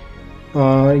movie.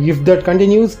 If that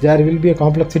continues, there will be a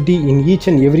complexity in each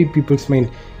and every people's mind.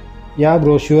 Yeah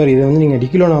bro sure, இதை வந்து நீங்கள்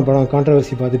டிகிலோனா படம்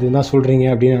controversy பார்த்துட்டு தான் சொல்கிறீங்க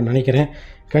அப்படின்னு நான் நினைக்கிறேன்.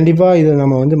 கண்டிப்பாக இதை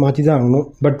நம்ம வந்து மாற்றி தான் ஆகணும்.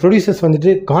 பட் ப்ரொடியூசர்ஸ்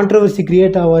வந்துட்டு கான்ட்ரவர்சி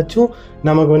க்ரியேட் ஆகாச்சும்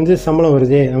நமக்கு வந்து சம்பளம்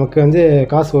வருது, நமக்கு வந்து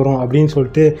காசு வரும் அப்படின்னு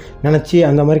சொல்லிட்டு நினச்சி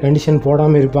அந்த மாதிரி கண்டிஷன்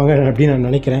போடாமல் இருப்பாங்க அப்படின்னு நான்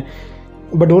நினைக்கிறேன்.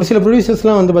 பட் ஒரு சில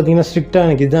ப்ரொடியூசர்ஸ்லாம் வந்து பார்த்திங்கன்னா ஸ்ட்ரிக்டாக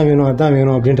எனக்கு இதுதான் வேணும் அதுதான்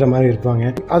வேணும் அப்படின்ற மாதிரி இருப்பாங்க.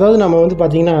 அதாவது நம்ம வந்து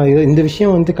பார்த்திங்கன்னா இந்த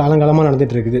விஷயம் வந்து காலங்காலமாக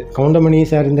நடந்துகிட்டு இருக்குது. கவுண்டமணி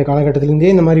சார் இந்த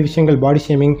காலகட்டத்திலேருந்தே இந்த மாதிரி விஷயங்கள் பாடி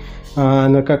ஷேமிங்,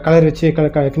 அந்த கலர் வச்சு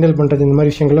கிண்டல் பண்ணுறது, இந்த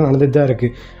மாதிரி விஷயங்கள்லாம் நடந்துட்டு தான்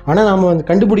இருக்குது. ஆனால் நம்ம வந்து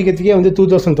கண்டுபிடிக்கிறதுக்கே வந்து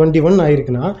 2021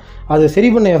 ஆயிருக்குன்னா அது சரி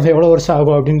பண்ண எவ்வளோ வருஷம்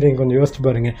ஆகும் அப்படின்றத கொஞ்சம் யோசிச்சு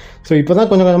பாருங்கள். ஸோ இப்போ தான்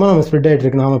கொஞ்சம் கொஞ்சமாக நம்ம ஸ்ப்ரெட் ஆகிட்டு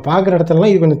இருக்கு. நம்ம பார்க்குற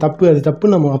இடத்துலலாம் இது கொஞ்சம் தப்பு, அது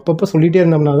தப்பு நம்ம அப்பப்போ சொல்லிகிட்டே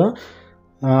இருந்தோம்னா தான்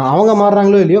அவங்க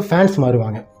மாறுறாங்களோ இல்லையோ ஃபேன்ஸ்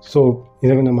மாறுவாங்க. ஸோ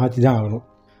இதை கொஞ்சம் மாற்றி தான் ஆகணும்.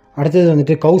 அடுத்தது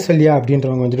வந்துட்டு கௌசல்யா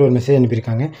அப்படின்றவங்க வந்துட்டு ஒரு மெசேஜ்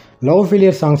அனுப்பியிருக்காங்க. லவ்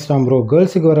ஃபெயிலியர் சாங்ஸ் தான் ப்ரோ,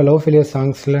 கேர்ள்ஸுக்கு வர லவ் ஃபெயிலியர்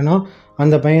சாங்ஸ் இல்லைனா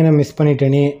அந்த பையனை மிஸ்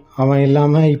பண்ணிட்டேனே, அவன்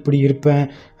இல்லாமல் இப்படி இருப்பேன்,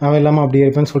 அவன் இல்லாமல் அப்படி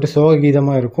இருப்பேன்னு சொல்லிட்டு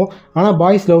சோககீதமாக இருக்கும். ஆனால்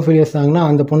பாய்ஸ் லவ் ஃபெயிலியர் சாங்னா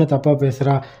அந்த பொண்ணு தப்பாக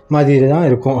பேசுகிறா மாதிரி தான்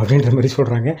இருக்கும் அப்படின்ற மாதிரி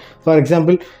சொல்கிறாங்க. ஃபார்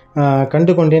எக்ஸாம்பிள்,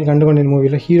 கண்டு கொண்டேன்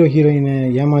மூவியில் ஹீரோயினை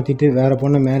ஏமாற்றிட்டு வேறு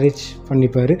பொண்ணை மேரேஜ்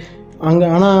பண்ணிப்பார் அங்கே.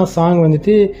 ஆனால் சாங்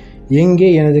வந்துட்டு எங்கே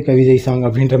எனது கவிதை சாங்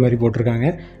அப்படின்ற மாதிரி போட்டிருக்காங்க.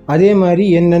 அதே மாதிரி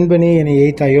என் நண்பனே என்னை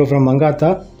எய்த்தாயோ ஃப்ரம் மங்காத்தா,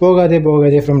 போகாதே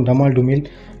ஃப்ரம் டமால் டுமில்.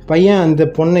 பையன் அந்த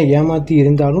பொண்ணை ஏமாற்றி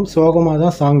இருந்தாலும் சோகமாக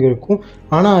தான் சாங் இருக்கும்,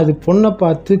 ஆனால் அது பொண்ணை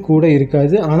பார்த்து கூட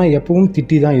இருக்காது, ஆனால் எப்பவும்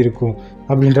திட்டி தான் இருக்கும்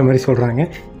அப்படின்ற மாதிரி சொல்கிறாங்க.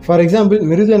 ஃபார் எக்ஸாம்பிள்,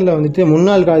 மிருதனில் வந்துட்டு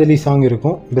முன்னாள் காதலி சாங்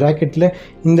இருக்கும். ப்ராக்கெட்டில்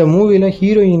இந்த மூவியில்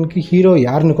ஹீரோயினுக்கு ஹீரோ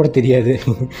யாருன்னு கூட தெரியாது.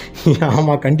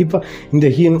 ஆமாம், கண்டிப்பாக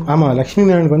இந்த ஆமாம், லக்ஷ்மி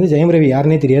மேனனுக்கு வந்து ஜெயம் ரவி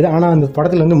யாருன்னே தெரியாது. ஆனால் அந்த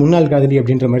படத்தில் வந்து முன்னாள் காதலி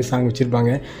அப்படின்ற மாதிரி சாங்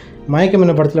வச்சுருப்பாங்க. மயக்கம்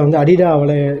என்ன படத்தில் வந்து அடிடா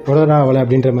அவளை உடரா அவளை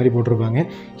அப்படின்ற மாதிரி போட்டிருப்பாங்க.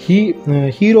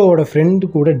 ஹீரோவோட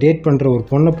ஃப்ரெண்டு கூட டேட் பண்ணுற ஒரு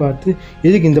பொண்ணை பார்த்து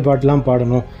எதுக்கு இந்த பாட்டெலாம்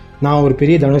பாடணும், நான் ஒரு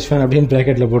பெரிய தனுஷ் ஃபேன் அப்படின்னு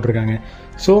ப்ராக்கெட்டில் போட்டிருக்காங்க.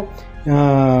 ஸோ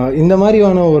இந்த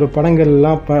மாதிரியான ஒரு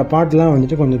படங்கள்லாம் பாட்டெலாம்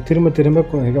வந்துட்டு கொஞ்சம் திரும்ப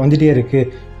வந்துகிட்டே இருக்குது.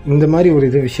 இந்த மாதிரி ஒரு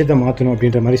விஷயத்தை மாற்றணும்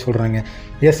அப்படின்ற மாதிரி சொல்கிறாங்க.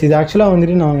 எஸ், இது ஆக்சுவலாக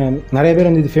வந்துட்டு நான் நிறைய பேர்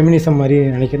வந்து இது ஃபெமினிசம் மாதிரி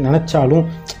நினச்சாலும்,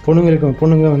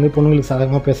 பொண்ணுங்களுக்கு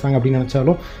சாதகமாக பேசுகிறாங்க அப்படின்னு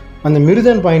நினச்சாலும், அந்த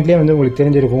மிருதன் பாயிண்ட்லேயே வந்து உங்களுக்கு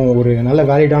தெரிஞ்சிருக்கும் ஒரு நல்ல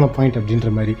வேலிடான பாயிண்ட் அப்படின்ற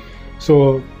மாதிரி. ஸோ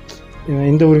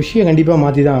இந்த ஒரு விஷயம் கண்டிப்பாக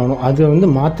மாற்றி தான் ஆகணும். அது வந்து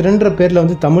மாத்திரன்ற பேரில்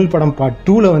வந்து தமிழ் படம் பார்ட்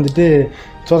 2 வந்துட்டு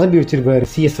சொதப்பி வச்சுருப்பார்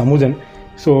CS அமுதன்.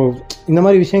 ஸோ இந்த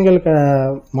மாதிரி விஷயங்கள்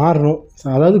மாறணும்.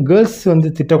 அதாவது கேர்ள்ஸ் வந்து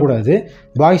திட்டக்கூடாது,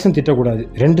 பாய்ஸும் திட்டக்கூடாது,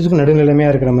 ரெண்டுத்துக்கும்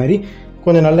நடுநிலைமையாக இருக்கிற மாதிரி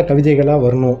கொஞ்சம் நல்ல கவிதைகளாக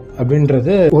வரணும்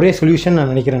அப்படின்றது ஒரே சொல்யூஷன்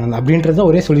நான் நினைக்கிறேன். அப்படின்றது தான்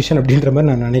ஒரே சொல்யூஷன் அப்படின்ற மாதிரி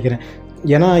நான் நினைக்கிறேன்.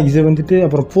 ஏன்னா இது வந்துட்டு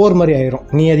அப்புறம் போர் மாதிரி ஆயிரும்.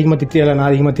 நீ அதிகமாக திட்டியா இல்லை நான்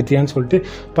அதிகமாக திட்டியான்னு சொல்லிட்டு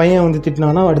பையன் வந்து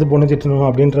திட்டினானா அடுத்து பொண்ணு திட்டணும்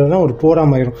அப்படின்றது தான் ஒரு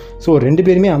போராமல் ஆயிரும். ஸோ 2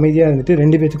 பேருமே அமைதியாக இருந்துட்டு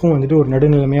 2 பேத்துக்கும் வந்துட்டு ஒரு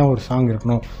நடுநிலைமையாக ஒரு சாங்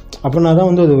இருக்கணும். அப்படின்னா தான்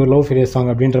வந்து ஒரு லவ் ஃபெயிலியர்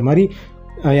சாங் அப்படின்ற மாதிரி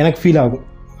எனக்கு ஃபீல் ஆகும்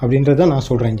அப்படின்றத நான்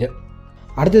சொல்கிறேன் இங்கே.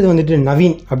 அடுத்தது வந்துட்டு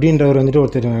நவீன் அப்படின்றவர் வந்துட்டு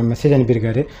ஒருத்தர் மெசேஜ்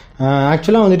அனுப்பியிருக்காரு.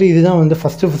 ஆக்சுவலாக வந்துட்டு இதுதான் வந்து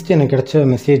ஃபஸ்ட்டு எனக்கு கிடச்ச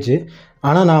மெசேஜ்.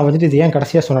 ஆனால் நான் வந்துட்டு இது ஏன்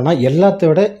கடைசியாக சொன்னேன்னா, எல்லாத்த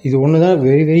விட இது ஒன்று தான்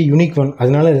வெரி யூனிக் ஒன்,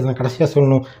 அதனால இதை நான் கடைசியாக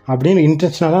சொல்லணும் அப்படின்னு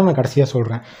இன்டென்ஷனலாக நான் கடைசியாக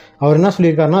சொல்கிறேன். அவர் என்ன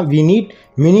சொல்லியிருக்காருன்னா, we need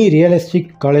mini realistic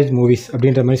college movies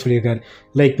அப்படின்ற மாதிரி சொல்லியிருக்காரு.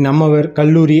 லைக் நம்மவர்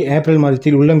கல்லூரி ஏப்ரல்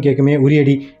மாதத்தில் உள்ளம் கேட்குமே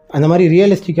உரியடி, அந்த மாதிரி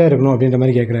ரியலிஸ்டிக்காக இருக்கணும் அப்படின்ற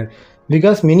மாதிரி கேட்குறாரு.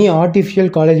 Because many artificial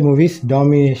college movies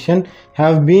domination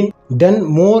have been done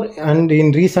more and in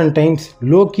recent times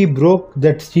low-key broke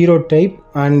that stereotype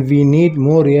and we need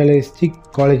more realistic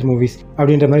college movies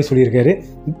அப்படின்ற மாதிரி சொல்லியிருக்காரு.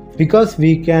 Because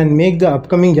we can make the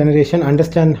upcoming generation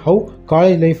understand how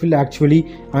college life will actually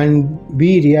and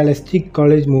be realistic.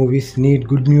 College movies need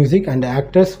good music and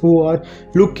actors who are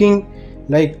looking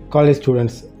like college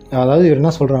students. அதாவது இவர்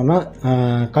என்ன சொல்கிறாங்கன்னா,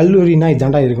 கல்லூரினா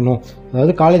இதாண்டா இருக்கணும்,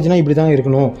 அதாவது காலேஜ்னால் இப்படி தான்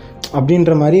இருக்கணும்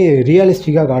அப்படின்ற மாதிரி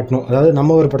ரியலிஸ்டிக்காக காட்டணும். அதாவது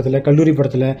நம்ம ஒரு படத்தில், கல்லூரி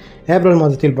படத்தில், ஏப்ரல்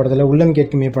மாதத்தில் படத்தில், உள்ளம்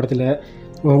கேட்குமே படத்தில்,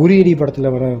 உரியடி படத்தில்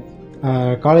வர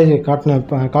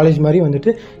காலேஜ் மாதிரி வந்துட்டு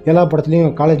எல்லா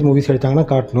படத்துலையும் காலேஜ் மூவிஸ் எடுத்தாங்கன்னா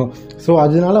காட்டணும். ஸோ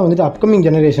அதனால வந்துட்டு அப்கமிங்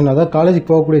ஜெனரேஷன், அதாவது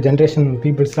காலேஜுக்கு போகக்கூடிய ஜென்ரேஷன்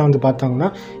பீப்புள்ஸ்லாம் வந்து பார்த்தாங்கன்னா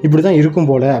இப்படி தான்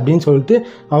இருக்கும் போல் அப்படின்னு சொல்லிட்டு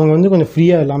அவங்க வந்து கொஞ்சம்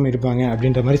ஃப்ரீயாக இல்லாமல் இருப்பாங்க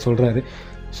அப்படின்ற மாதிரி சொல்கிறாரு.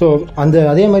 ஸோ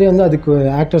அதே மாதிரி வந்து அதுக்கு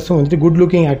ஆக்டர்ஸும் வந்துட்டு குட்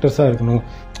லுக்கிங் ஆக்டர்ஸாக இருக்கணும்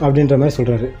அப்படின்ற மாதிரி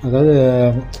சொல்கிறாரு. அதாவது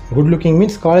குட் லுக்கிங்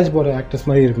மீன்ஸ் காலேஜ் போகிற ஆக்டர்ஸ்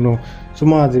மாதிரி இருக்கணும்,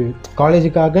 சும்மா அது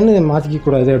காலேஜுக்காகன்னு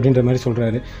மாற்றிக்கக்கூடாது அப்படின்ற மாதிரி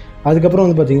சொல்கிறாரு. அதுக்கப்புறம்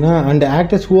வந்து பார்த்திங்கன்னா, and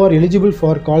actors who are eligible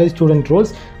for college student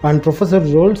roles and professor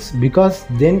roles because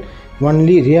then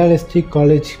only realistic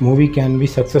college movie can be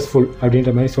successful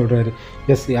அப்படின்ற மாதிரி சொல்கிறாரு.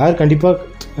 எஸ், யார் கண்டிப்பாக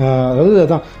அதாவது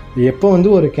அதான் எப்போ வந்து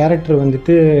ஒரு கேரக்டர்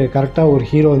வந்துட்டு கரெக்டாக ஒரு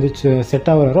ஹீரோ வந்து செட்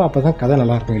ஆகிறாரோ அப்போ தான் கதை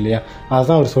நல்லாயிருக்கும் இல்லையா,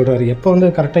 அதுதான் அவர் சொல்கிறாரு. எப்போ வந்து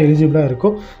கரெக்டாக எலிஜிபிளாக இருக்கோ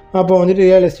அப்போ வந்துட்டு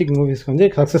ரியலிஸ்டிக் மூவிஸ் வந்து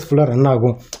சக்ஸஸ்ஃபுல்லாக ரன்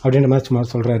ஆகும் அப்படின்ற மாதிரி சும்மா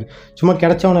சொல்கிறாரு. சும்மா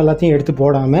கிடைச்சவன எல்லாத்தையும் எடுத்து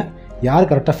போடாமல் யார்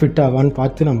கரெக்டாக ஃபிட் ஆவான்னு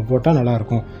பார்த்து நம்ம போட்டால்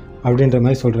நல்லாயிருக்கும் அப்படின்ற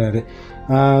மாதிரி சொல்கிறாரு.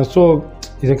 ஸோ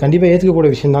இது கண்டிப்பாக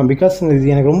ஏற்றுக்கக்கூடிய விஷயம் தான். பிகாஸ்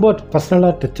இது எனக்கு ரொம்ப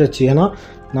பர்சனலாக டச் ஆச்சு. ஏன்னா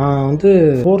நான் வந்து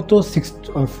 4th or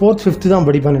 5th தான்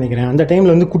படிப்பேன்னு நினைக்கிறேன். அந்த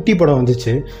டைமில் வந்து குட்டி படம்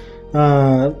வந்துச்சு.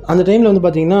 அந்த டைமில் வந்து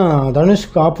பார்த்திங்கன்னா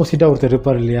தனுஷ்க்கு ஆப்போசிட்டாக ஒருத்தர்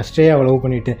இருப்பார் இல்லையா, ஸ்ட்ரேயாவை லவ்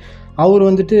பண்ணிவிட்டு, அவர்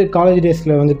வந்துட்டு காலேஜ்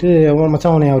டேஸில் வந்துட்டு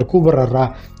மச்சான் அவனை அவர் கூப்பிட்றாரா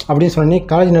அப்படின்னு சொன்னே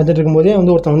காலேஜ் நடந்துட்டு இருக்கும்போதே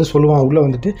வந்து ஒருத்தன் வந்து சொல்லுவான் உள்ளே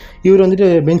வந்துட்டு, இவர் வந்துட்டு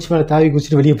பெஞ்ச் மேலே தாவி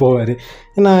குச்சிட்டு வெளியே போவார்.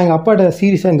 நான் எங்கள் அப்பாட்ட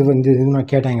சீரியஸாக இது நான்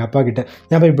கேட்டேன் எங்கள் அப்பா கிட்ட,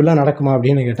 ஏன் இப்படிலாம் நடக்குமா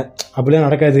அப்படின்னு கேட்டேன். அப்படிலாம்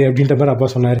நடக்காது அப்படின்ற மாதிரி அப்பா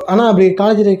சொன்னார். ஆனால் அப்படி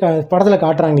காலேஜில் படத்தில்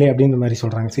காட்டுறாங்களே அப்படின்ற மாதிரி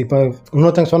சொல்கிறாங்க. ஸோ இப்போ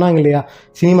இன்னொருத்தங்க சொன்னாங்க இல்லையா,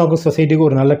 சினிமாவுக்கும் சொசைட்டிக்கும்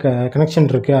ஒரு நல்ல கனெக்ஷன்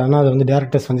இருக்குது, ஆனால் அதை வந்து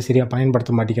டேரக்டர்ஸ் வந்து சரியாக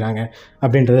பயன்படுத்த மாட்டேங்கிறாங்க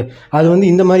அப்படின்றது. அது வந்து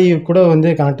இந்த மாதிரி கூட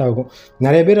வந்து கனெக்ட் ஆகும்.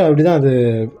 நிறைய பேர் அப்படி தான். அது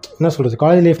என்ன சொல்கிறது,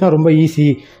 காலேஜ் லைஃப்னால் ரொம்ப ஈஸி,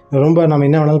 ரொம்ப நம்ம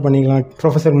என்ன வேணாலும் பண்ணிக்கலாம்,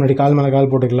 ப்ரொஃபஸர் முன்னாடி கால் மேலே கால்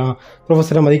போட்டுக்கலாம்,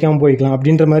 ப்ரொஃபஸரை மதிக்காமல் போய்க்கலாம்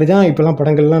அப்படின்ற மாதிரி தான் இப்போலாம்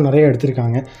படங்கள்லாம் நிறைய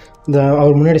எடுத்திருக்காங்க. இந்த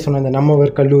அவர் முன்னாடி சொன்ன இந்த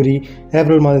நம்மவர் கல்லூரி,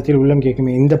 ஏப்ரல் மாதத்தில் உள்ளம்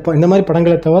கேட்குமே, இந்த மாதிரி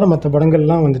படங்களை தவிர மற்ற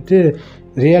படங்கள்லாம் வந்துட்டு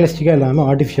ரியலிஸ்டிக்காக இல்லாமல்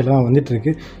ஆர்டிஃபிஷியலாக தான்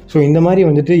வந்துட்டுருக்கு. ஸோ இந்த மாதிரி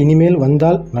வந்துட்டு இனிமேல்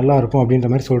வந்தால் நல்லாயிருக்கும் அப்படின்ற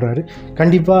மாதிரி சொல்கிறாரு.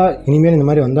 கண்டிப்பாக இனிமேல் இந்த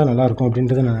மாதிரி வந்தால் நல்லாயிருக்கும்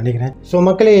அப்படின்றத நான் நினைக்கிறேன். ஸோ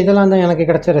மக்களே, இதெல்லாம் தான் எனக்கு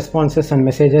கிடைச்ச ரெஸ்பான்சஸ் அண்ட்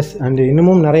மெசேஜஸ். அண்ட்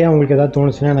இன்னமும் நிறையா உங்களுக்கு எதாவது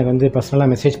தோணுச்சுன்னா எனக்கு வந்து பர்சனலாக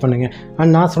மெசேஜ் பண்ணுங்கள்.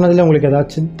 அண்ட் நான் சொன்னதில் உங்களுக்கு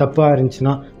ஏதாச்சும் தப்பாக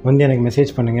இருந்துச்சுன்னா வந்து எனக்கு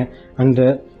மெசேஜ் பண்ணுங்கள். அண்டு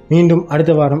மீண்டும்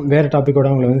அடுத்த வாரம் வேறு டாப்பிக்கோடு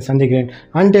உங்களை வந்து சந்திக்கிறேன்.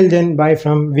 Until then, bye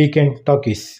from Weekend Talkies.